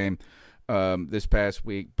this game this past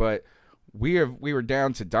week. But we were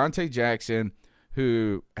down to Dante Jackson,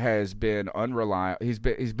 who has been unreliable. He's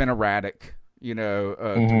been erratic,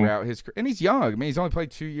 throughout his career. And he's young. I mean, he's only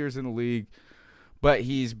played 2 years in the league, but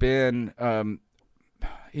he's been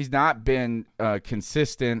he's not been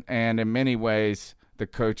consistent, and in many ways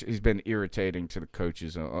he's been irritating to the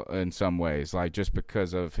coaches in some ways, like just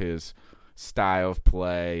because of his style of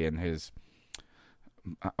play and his,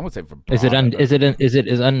 I would say, vibrato. Is it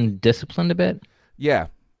undisciplined a bit? Yeah,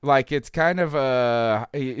 like it's kind of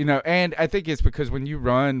and I think it's because when you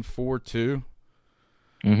run 4-2,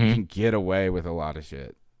 you can get away with a lot of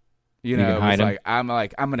shit. I'm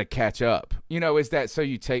gonna catch up. Is that so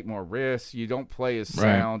you take more risks? You don't play as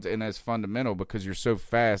sound and as fundamental because you're so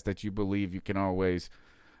fast that you believe you can always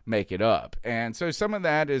make it up. And so some of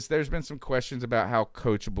that is there's been some questions about how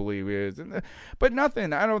coachable he is, but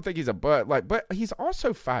nothing. I don't think he's but he's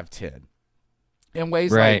also 5'10" and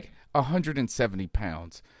weighs like 170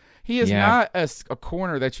 pounds. He is not a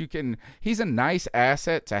corner that you can – he's a nice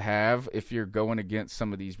asset to have if you're going against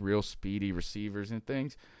some of these real speedy receivers and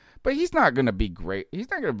things. But he's not going to be great.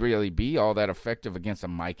 He's not going to really be all that effective against a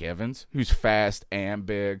Mike Evans, who's fast and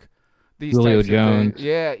big. Julio Jones.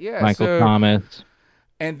 Yeah. Michael Thomas.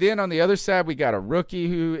 And then on the other side, we got a rookie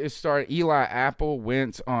who is starting. Eli Apple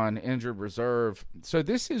went on injured reserve. So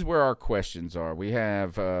this is where our questions are. We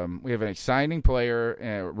have an exciting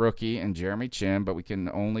player, rookie, and Jeremy Chin, but we can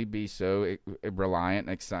only be so reliant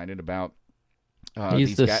and excited about.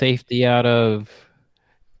 He's the safety out of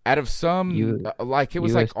some it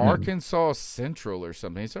was like USC. Arkansas Central or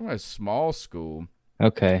something. He's from a small school.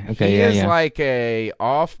 Okay. He is like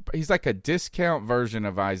he's like a discount version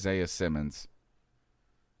of Isaiah Simmons.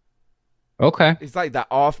 Okay. He's like the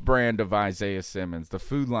off-brand of Isaiah Simmons, the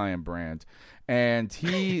Food Lion brand. And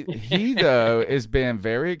he though, has been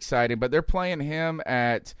very exciting, but they're playing him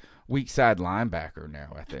at weak side linebacker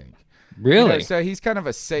now, I think. Really? So he's kind of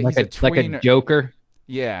a like a joker?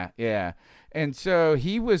 Yeah. And so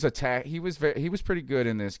he was he was pretty good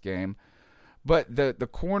in this game. But the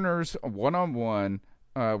corners one-on-one,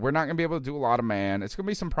 we're not going to be able to do a lot of man. It's going to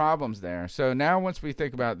be some problems there. So now once we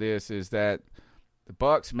think about this is that the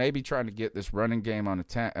Bucs may be trying to get this running game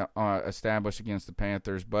established against the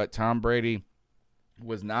Panthers, but Tom Brady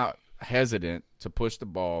was not hesitant to push the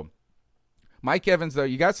ball. Mike Evans, though,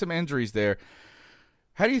 you got some injuries there.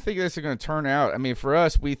 How do you think this is going to turn out? I mean, for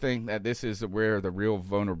us, we think that this is where the real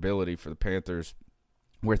vulnerability for the Panthers,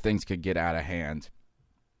 where things could get out of hand.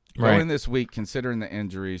 Right. Going this week, considering the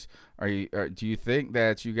injuries, do you think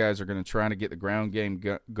that you guys are going to try to get the ground game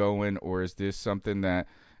going, or is this something that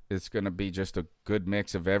it's going to be just a good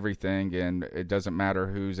mix of everything, and it doesn't matter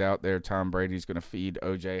who's out there? Tom Brady's going to feed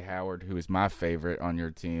O.J. Howard, who is my favorite on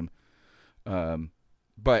your team.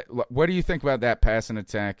 But what do you think about that passing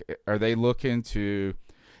attack? Are they looking to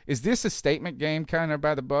 – is this a statement game kind of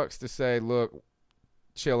by the Bucs to say, look,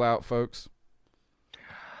 chill out, folks?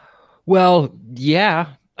 Well, yeah.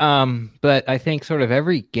 But I think sort of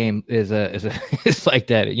every game is is like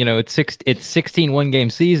that. It's 16 one-game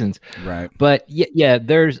seasons. Right. But yeah,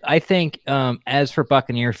 I think as for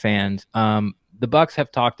Buccaneer fans, the Bucs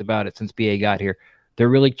have talked about it since BA got here. They're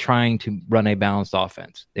really trying to run a balanced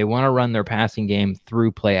offense. They want to run their passing game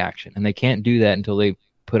through play action, and they can't do that until they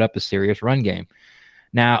put up a serious run game.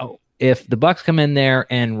 Now, if the Bucs come in there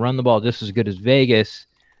and run the ball just as good as Vegas,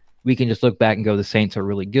 we can just look back and go, the Saints are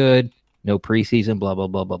really good. No preseason, blah, blah,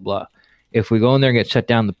 blah, blah, blah. If we go in there and get shut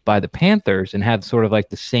down by the Panthers and have sort of like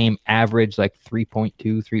the same average, like 3.2,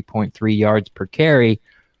 3.3 yards per carry,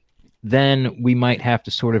 then we might have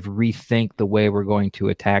to sort of rethink the way we're going to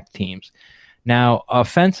attack teams. Now,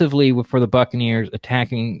 offensively, for the Buccaneers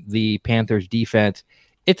attacking the Panthers defense,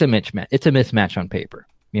 it's a mismatch on paper.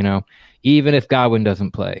 Even if Godwin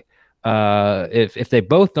doesn't play, if they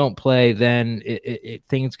both don't play, then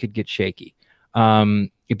things could get shaky.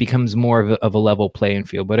 It becomes more of a level playing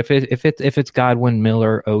field. But if it's Godwin,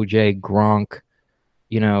 Miller, OJ, Gronk,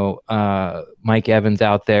 Mike Evans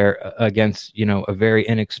out there against a very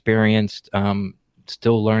inexperienced,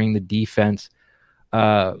 still learning the defense,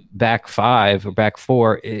 back five or back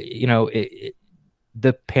four, the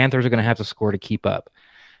Panthers are going to have to score to keep up.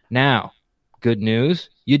 Now, good news,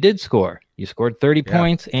 you did score. You scored 30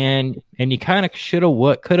 points, and you kind of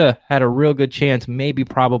could have had a real good chance. Maybe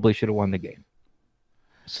probably should have won the game.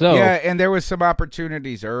 So yeah, and there was some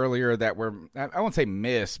opportunities earlier that were, I won't say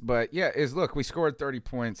missed, but look, we scored 30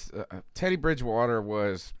 points. Teddy Bridgewater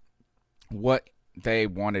was what they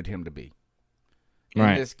wanted him to be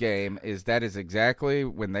in this game. That is exactly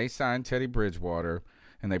when they signed Teddy Bridgewater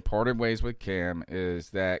and they parted ways with Cam,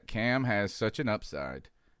 is that Cam has such an upside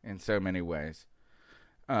in so many ways.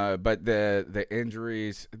 But the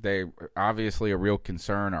injuries, they obviously a real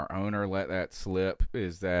concern. Our owner let that slip,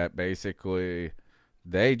 is that basically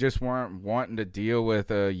they just weren't wanting to deal with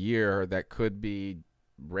a year that could be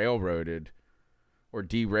railroaded or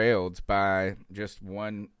derailed by just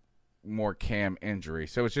one more Cam injury.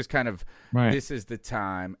 So it's just kind of, This is the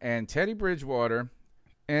time. And Teddy Bridgewater,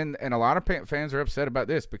 and a lot of fans are upset about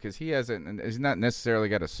this because he's not necessarily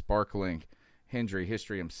got a sparkling injury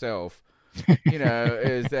history himself.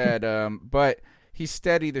 Is that but he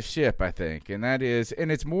steadied the ship, I think, and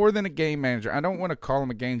it's more than a game manager. I don't want to call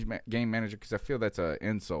him a game manager because I feel that's an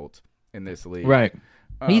insult in this league. Right.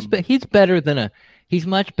 He's much better than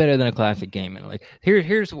a classic game manager. Like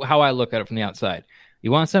here's how I look at it from the outside.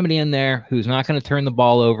 You want somebody in there who's not going to turn the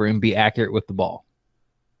ball over and be accurate with the ball.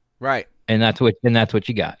 Right. And that's what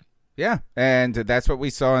you got. Yeah, and that's what we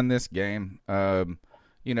saw in this game. Didn't.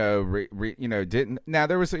 Now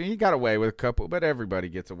he got away with a couple, but everybody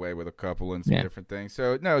gets away with a couple and some different things.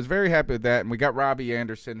 So no, I was very happy with that. And we got Robbie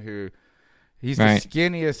Anderson, who he's the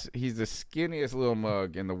skinniest little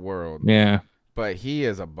mug in the world. Yeah, but he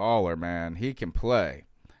is a baller, man. He can play.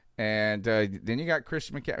 And then you got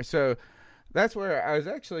Christian McCaffrey. So that's where I was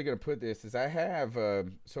actually going to put this. Is I have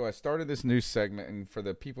so I started this new segment, and for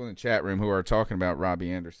the people in the chat room who are talking about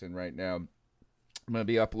Robbie Anderson right now, I'm going to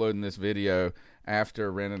be uploading this video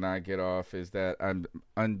after Ren and I get off, is that I'm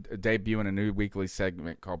debuting a new weekly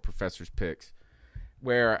segment called Professor's Picks,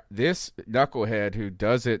 where this knucklehead who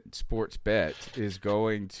doesn't sports bet is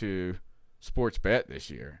going to sports bet this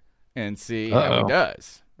year and see how he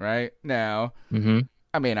does. Right now,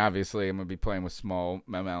 I mean, obviously, I'm going to be playing with small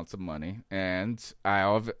amounts of money, and I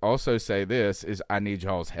also say this is I need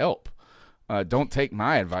y'all's help. Don't take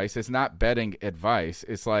my advice. It's not betting advice.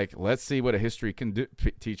 It's like, let's see what a history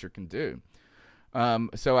teacher can do.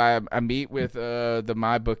 So I meet with the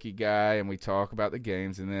MyBookie guy, and we talk about the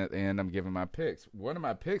games, and at the end I'm giving my picks. One of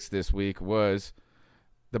my picks this week was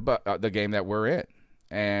the game that we're in,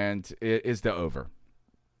 and it is the over.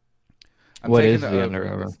 What is the over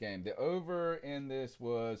in this game? The over in this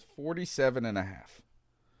was 47.5.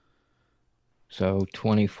 So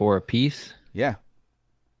 24 apiece? Yeah.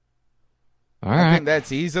 All right. I think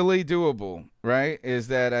that's easily doable, right? Is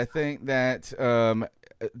that I think that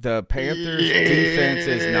the Panthers defense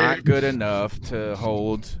is not good enough to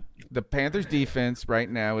hold. The Panthers defense right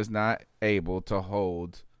now is not able to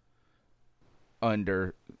hold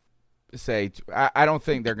under, say, I don't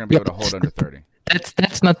think they're going to be able to hold under 30.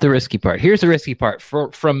 That's not the risky part. Here's the risky part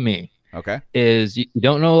from me. Okay. Is you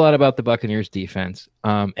don't know a lot about the Buccaneers defense.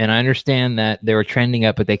 And I understand that they were trending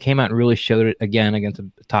up, but they came out and really showed it again against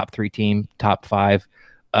a top 3 team, top 5,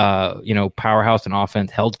 powerhouse in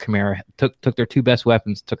offense, held Kamara, took their 2 best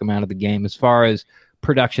weapons, took them out of the game as far as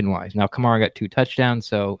production wise. Now Kamara got 2 touchdowns,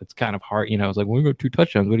 so it's kind of hard. It's like, we got 2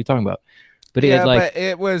 touchdowns. What are you talking about? But but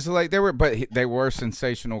it was like they were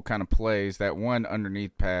sensational kind of plays. That one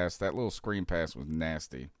underneath pass, that little screen pass was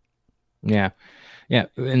nasty. Yeah,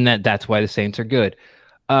 and that's why the Saints are good.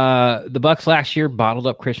 The Bucs last year bottled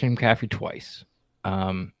up Christian McCaffrey twice.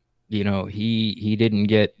 He didn't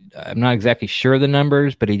get. I'm not exactly sure of the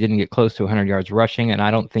numbers, but he didn't get close to 100 yards rushing, and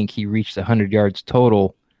I don't think he reached 100 yards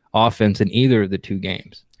total offense in either of the 2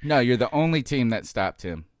 games. No, you're the only team that stopped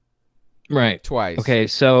him. Right. Twice. Okay,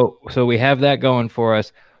 so we have that going for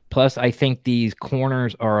us. Plus, I think these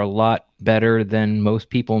corners are a lot better than most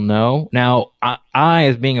people know. Now, I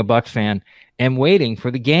as being a Bucs fan, am waiting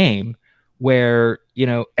for the game where,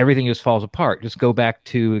 everything just falls apart. Just go back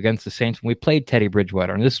to against the Saints when we played Teddy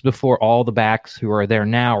Bridgewater. And this is before all the backs who are there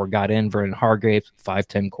now or got in. Vernon Hargreaves,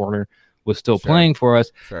 5'10" corner, was still playing for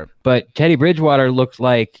us. Sure. But Teddy Bridgewater looked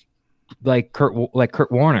like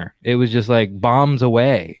Kurt Warner. It was just like bombs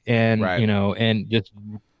away and and just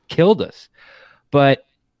killed us. But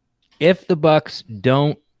if the Bucs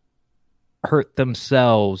don't hurt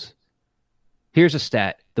themselves, here's a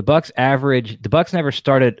stat. The Bucs never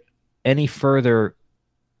started any further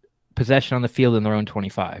possession on the field in their own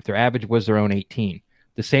 25. Their average was their own 18.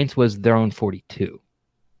 The Saints was their own 42.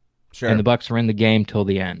 Sure. And the Bucs were in the game till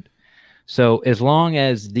the end. So as long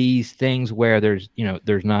as these things where there's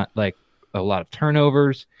not like a lot of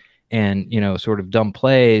turnovers and, sort of dumb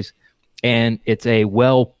plays, and it's a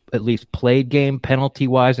at least played game penalty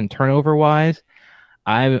wise and turnover wise,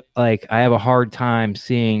 I have a hard time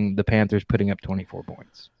seeing the Panthers putting up 24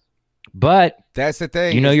 points. But that's the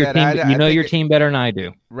thing. Your team better than I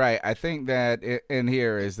do. Right. I think that and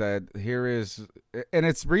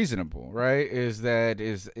it's reasonable, right? Are they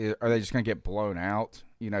just going to get blown out?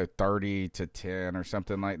 30-10 or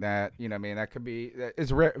something like that. That could be.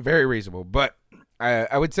 It's very reasonable. But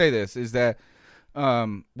I would say this is that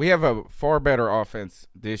We have a far better offense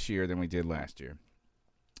this year than we did last year.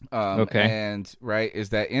 Okay. And right is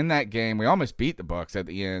that in that game we almost beat the Bucks at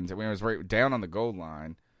the end. We was right down on the goal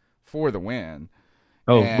line for the win.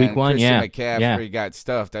 Oh, and week 1, Christian yeah. McCaffrey got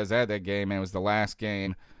stuffed. I was at that game, and it was the last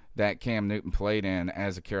game that Cam Newton played in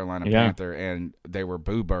as a Carolina Panther, and they were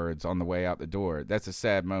boo birds on the way out the door. That's a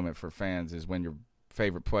sad moment for fans, is when your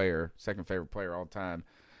favorite player, second favorite player all time,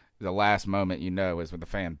 the last moment is with the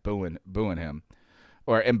fan booing him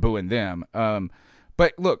and booing them.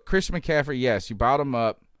 But look, Christian McCaffrey, yes, you bottom him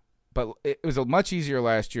up, but it was a much easier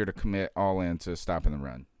last year to commit all in to stopping the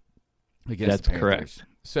run against the Panthers. Correct.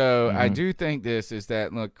 So I do think this is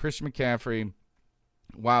that, look, Christian McCaffrey,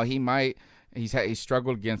 while he's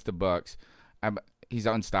struggled against the Bucks, he's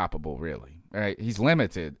unstoppable, really. Right? He's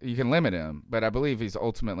limited. You can limit him, but I believe he's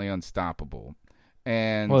ultimately unstoppable.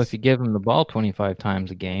 And well, if you give him the ball 25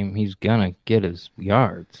 times a game, he's gonna get his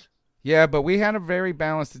yards. Yeah, but we had a very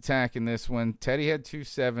balanced attack in this one. Teddy had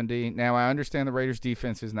 270. Now, I understand the Raiders'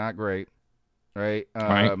 defense is not great, right?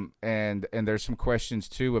 Right. And there's some questions,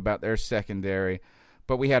 too, about their secondary.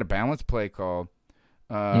 But we had a balanced play call.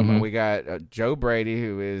 We got Joe Brady,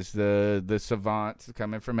 who is the savant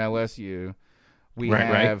coming from LSU. We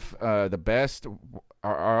have the best –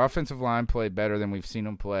 our offensive line played better than we've seen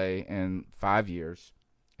them play in 5 years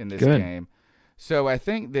in this game. So I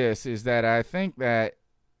think that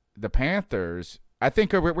the Panthers, I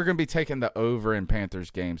think we're going to be taking the over in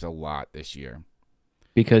Panthers games a lot this year.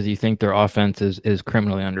 Because you think their offense is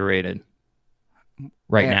criminally underrated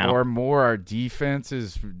now. Or more, our defense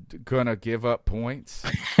is going to give up points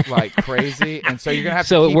like crazy. And so you're going to have to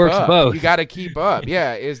keep up. So it works both. You got to keep up.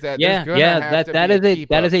 Yeah, is that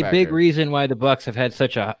that is a big reason why the Bucs have had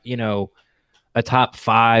such a top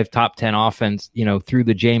 5, top 10 offense, through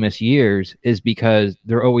the Jameis years, is because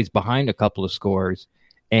they're always behind a couple of scores.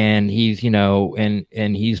 And he's, and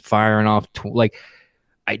he's firing off.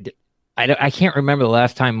 I can't remember the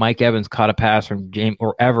last time Mike Evans caught a pass from James,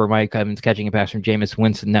 or ever Mike Evans catching a pass from Jameis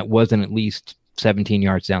Winston that wasn't at least 17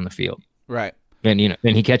 yards down the field. Right. And,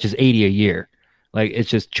 and he catches 80 a year. Like, it's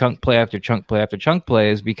just chunk play after chunk play after chunk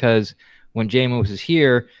plays, because when Jameis is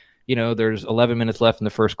here, there's 11 minutes left in the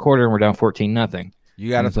first quarter and we're down 14-0.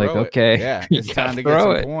 You got to throw it. Okay. Yeah, it's time to get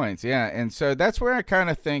some points. Yeah, and so that's where I kind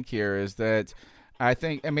of think here is that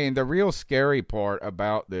the real scary part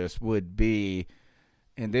about this would be,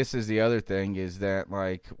 and this is the other thing, is that,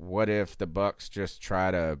 like, what if the Bucs just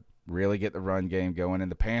try to really get the run game going,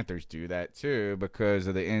 and the Panthers do that too because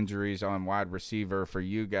of the injuries on wide receiver for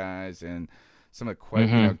you guys and some of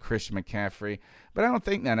the Christian McCaffrey. But I don't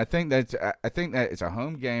think that. I think that it's a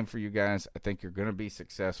home game for you guys. I think you're going to be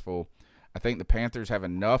successful. I think the Panthers have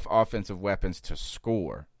enough offensive weapons to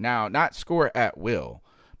score. Now, not score at will,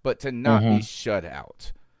 but to not be shut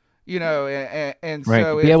out. And right.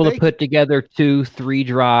 so be able to put together 2-3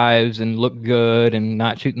 drives and look good and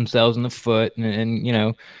not shoot themselves in the foot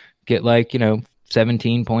and get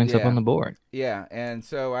 17 points up on the board. Yeah, and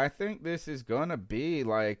so I think this is gonna be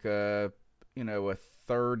like a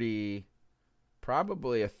 30,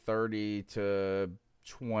 probably a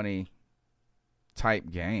 30-20 type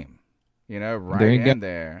game.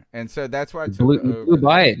 There. And so that's why I took the over.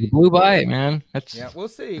 You blew by it, man. We'll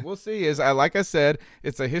see. Like I said,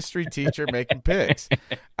 it's a history teacher making picks.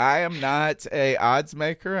 I am not a odds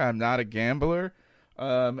maker. I'm not a gambler.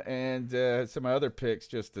 And some other picks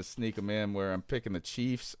just to sneak them in, where I'm picking the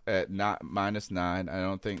Chiefs at -9. I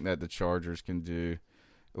don't think that the Chargers can do.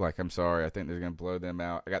 I'm sorry. I think they're going to blow them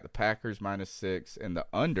out. I got the Packers -6 and the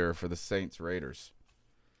under for the Saints Raiders.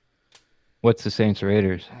 What's the Saints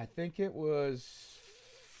Raiders? I think it was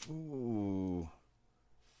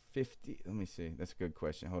 50. Let me see. That's a good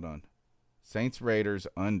question. Hold on. Saints Raiders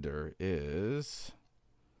under is.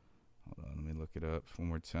 Hold on. Let me look it up one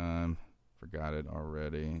more time. Forgot it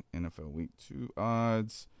already. NFL Week 2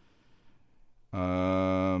 odds.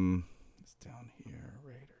 It's down here.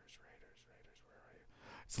 Raiders. Where are you?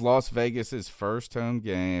 It's Las Vegas's first home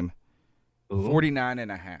game.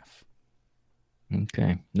 49.5.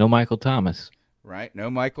 Okay. No Michael Thomas. Right. No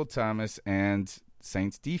Michael Thomas, and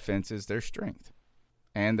Saints defense is their strength.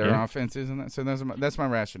 And their offense isn't that. So that's my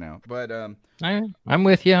rationale. But I'm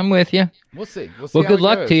with you. We'll see. Well, good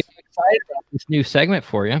luck to you. I'm excited about this new segment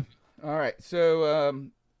for you. All right. So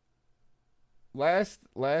last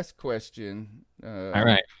question. All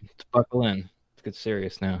right. Let's buckle in. Let's get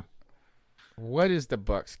serious now. What is the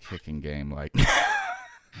Bucs kicking game like?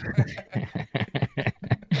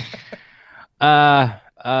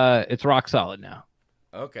 It's rock solid now.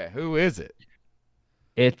 Okay, who is it?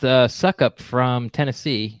 It's Suck Up from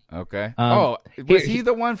Tennessee. Okay. Was he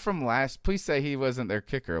the one from last? Please say he wasn't their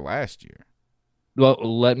kicker last year. Well,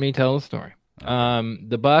 let me tell the story.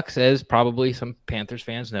 The Bucks, as probably some Panthers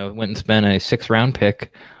fans know, went and spent a 6th-round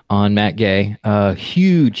pick on Matt Gay.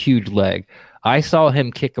 Huge leg. I saw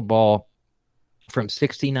him kick a ball from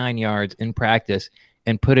 69 yards in practice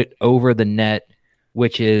and put it over the net,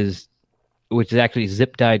 which is actually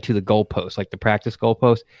zip tied to the goalpost, like the practice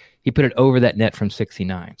goalpost. He put it over that net from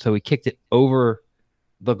 69. So he kicked it over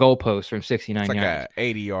the goalpost from 69 It's like yards.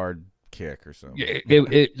 a 80-yard kick or something.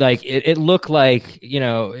 It looked like,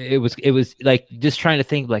 it was like just trying to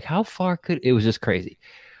think like how far it was just crazy.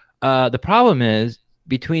 The problem is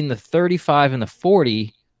between the 35 and the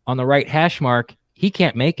 40 on the right hash mark, he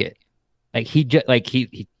can't make it. Like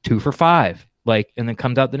he 2 for 5, like, and then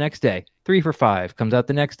comes out the next day, 3 for 5, comes out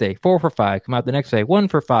the next day, 4 for 5, come out the next day, 1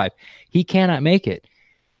 for 5. He cannot make it.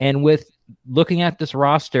 And with looking at this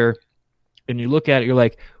roster, and you look at it, you're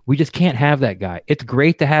like, we just can't have that guy. It's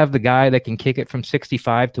great to have the guy that can kick it from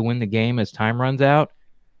 65 to win the game as time runs out,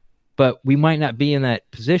 but we might not be in that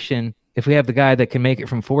position if we have the guy that can make it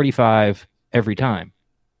from 45 every time.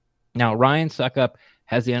 Now, Ryan Succop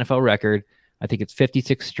has the NFL record. I think it's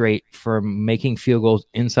 56 straight for making field goals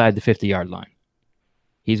inside the 50-yard line.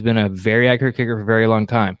 He's been a very accurate kicker for a very long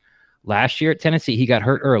time. Last year at Tennessee, he got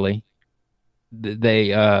hurt early.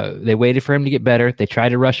 They waited for him to get better. They tried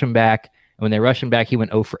to rush him back. And when they rushed him back, he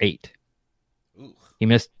went 0 for 8. Ooh. He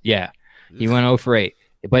missed. Yeah, he went 0 for 8.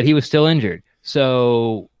 But he was still injured.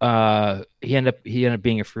 So he ended up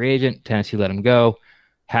being a free agent. Tennessee let him go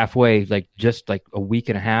halfway, just a week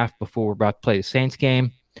and a half before we're about to play the Saints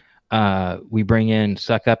game. We bring in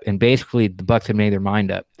Succop, and basically the Bucs had made their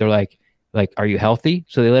mind up. They're like, are you healthy?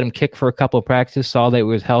 So they let him kick for a couple of practices, saw that he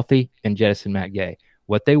was healthy, and jettisoned Matt Gay.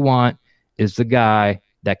 What they want is the guy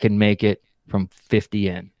that can make it from 50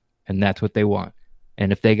 in, and that's what they want.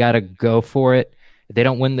 And if they got to go for it, if they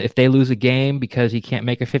don't win, if they lose a game because he can't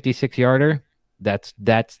make a 56-yarder, that's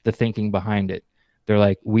the thinking behind it. They're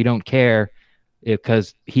like, we don't care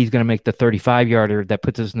because he's going to make the 35-yarder that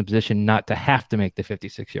puts us in the position not to have to make the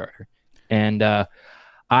 56-yarder. And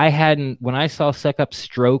when I saw Succop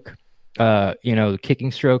stroke, the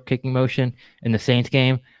kicking motion in the Saints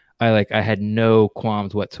game, I had no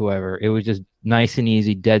qualms whatsoever. It was just nice and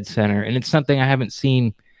easy, dead center. And it's something I haven't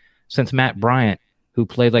seen since Matt Bryant, who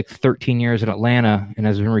played 13 years in Atlanta and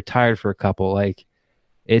has been retired for a couple.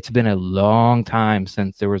 It's been a long time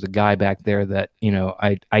since there was a guy back there that,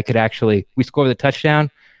 I could actually, we score the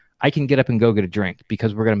touchdown, I can get up and go get a drink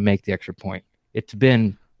because we're going to make the extra point. It's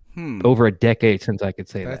been over a decade since I could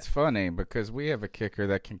say that. That's funny because we have a kicker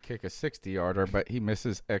that can kick a 60-yarder, but he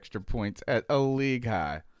misses extra points at a league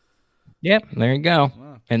high. Yep, there you go.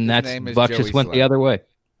 Wow. And that's Bucs just went the other way.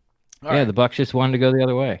 Right. The Bucs just wanted to go the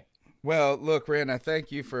other way. Well, look, Rand, I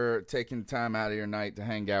thank you for taking time out of your night to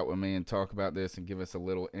hang out with me and talk about this and give us a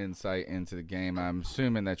little insight into the game. I'm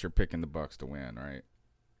assuming that you're picking the Bucs to win, right?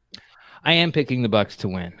 I am picking the Bucs to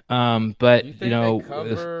win. But you think they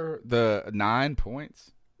cover the 9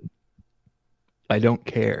 points? I don't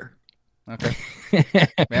care. Okay.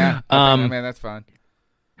 Yeah. I mean, that's fine.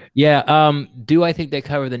 Yeah. Do I think they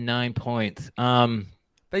cover the 9 points?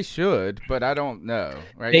 They should, but I don't know.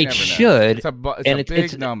 Right? They should. It's a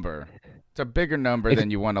big number. It's a bigger number than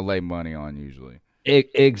you want to lay money on usually.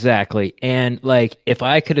 Exactly. And if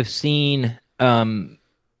I could have seen some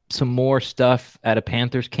more stuff at a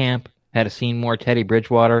Panthers camp, had seen more Teddy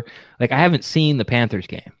Bridgewater. I haven't seen the Panthers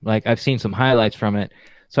game. I've seen some highlights from it,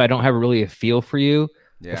 so I don't have really a feel for you.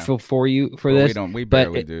 Yeah. Feel for you for this. We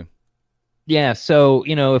barely do. Yeah. So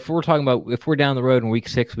if we're talking about if we're down the road in week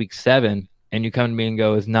 6, week 7. And you come to me and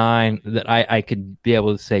go, is 9, that I could be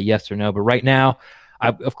able to say yes or no. But right now,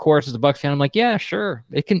 of course, as a Bucs fan, I'm like, yeah, sure.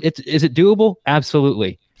 Is it doable?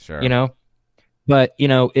 Absolutely. Sure. But,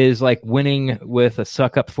 is winning with a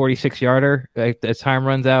Succop 46-yarder as time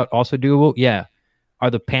runs out also doable? Yeah. Are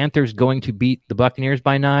the Panthers going to beat the Buccaneers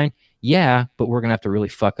by 9? Yeah, but we're going to have to really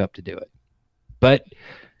fuck up to do it. But,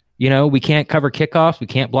 we can't cover kickoffs. We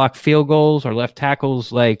can't block field goals. Our left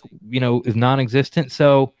tackles, is non-existent.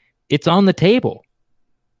 So, it's on the table.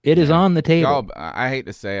 It is on the table. I hate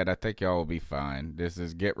to say it. I think y'all will be fine. This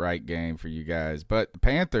is get-right game for you guys. But the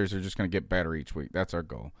Panthers are just going to get better each week. That's our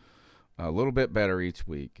goal. A little bit better each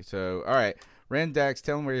week. So, all right. Rendax,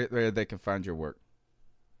 tell them where they can find your work.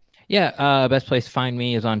 Yeah, best place to find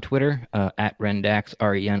me is on Twitter, at Rendax,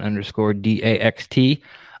 REN_DAXT.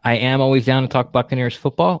 I am always down to talk Buccaneers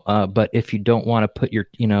football, but if you don't want to put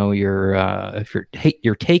if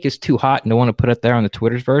your take is too hot and don't want to put it there on the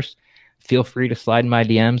Twitterverse, feel free to slide in my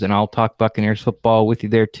DMs and I'll talk Buccaneers football with you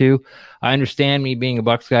there too. I understand me being a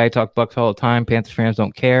Bucs guy, I talk Bucs all the time. Panthers fans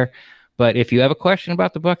don't care. But if you have a question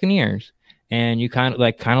about the Buccaneers and you kind of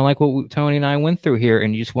like what Tony and I went through here,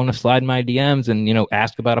 and you just want to slide my DMs and, you know,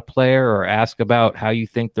 ask about a player or ask about how you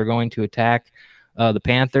think they're going to attack the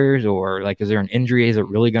Panthers, or like, is there an injury? Is it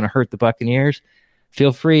really going to hurt the Buccaneers?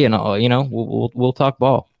 Feel free, and you know, we'll talk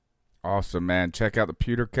ball. Awesome, man. Check out the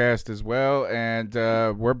Pewtercast as well, and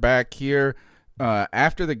we're back here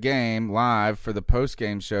after the game live for the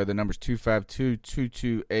post-game show. The number's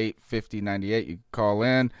 252-228-5098. You can call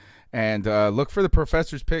in and look for the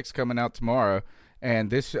Professor's Picks coming out tomorrow. And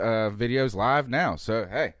this video's live now. So,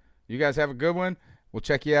 hey, you guys have a good one. We'll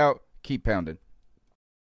check you out. Keep pounding.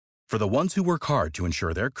 For the ones who work hard to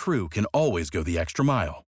ensure their crew can always go the extra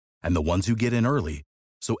mile, and the ones who get in early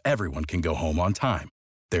so everyone can go home on time,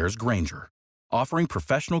 there's Grainger, offering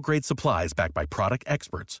professional-grade supplies backed by product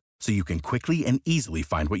experts so you can quickly and easily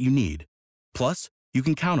find what you need. Plus, you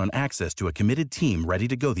can count on access to a committed team ready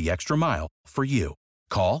to go the extra mile for you.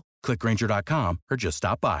 Call, click Grainger.com, or just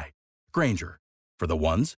stop by. Grainger, for the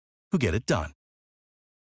ones who get it done.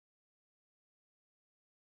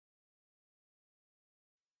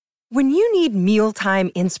 When you need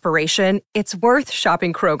mealtime inspiration, it's worth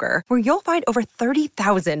shopping Kroger, where you'll find over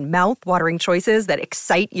 30,000 mouth-watering choices that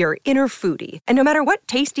excite your inner foodie. And no matter what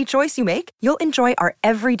tasty choice you make, you'll enjoy our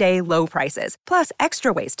everyday low prices, plus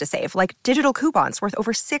extra ways to save, like digital coupons worth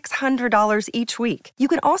over $600 each week. You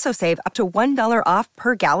can also save up to $1 off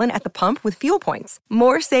per gallon at the pump with fuel points.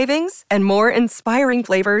 More savings and more inspiring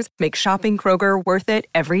flavors make shopping Kroger worth it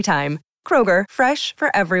every time. Kroger, fresh for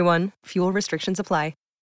everyone. Fuel restrictions apply.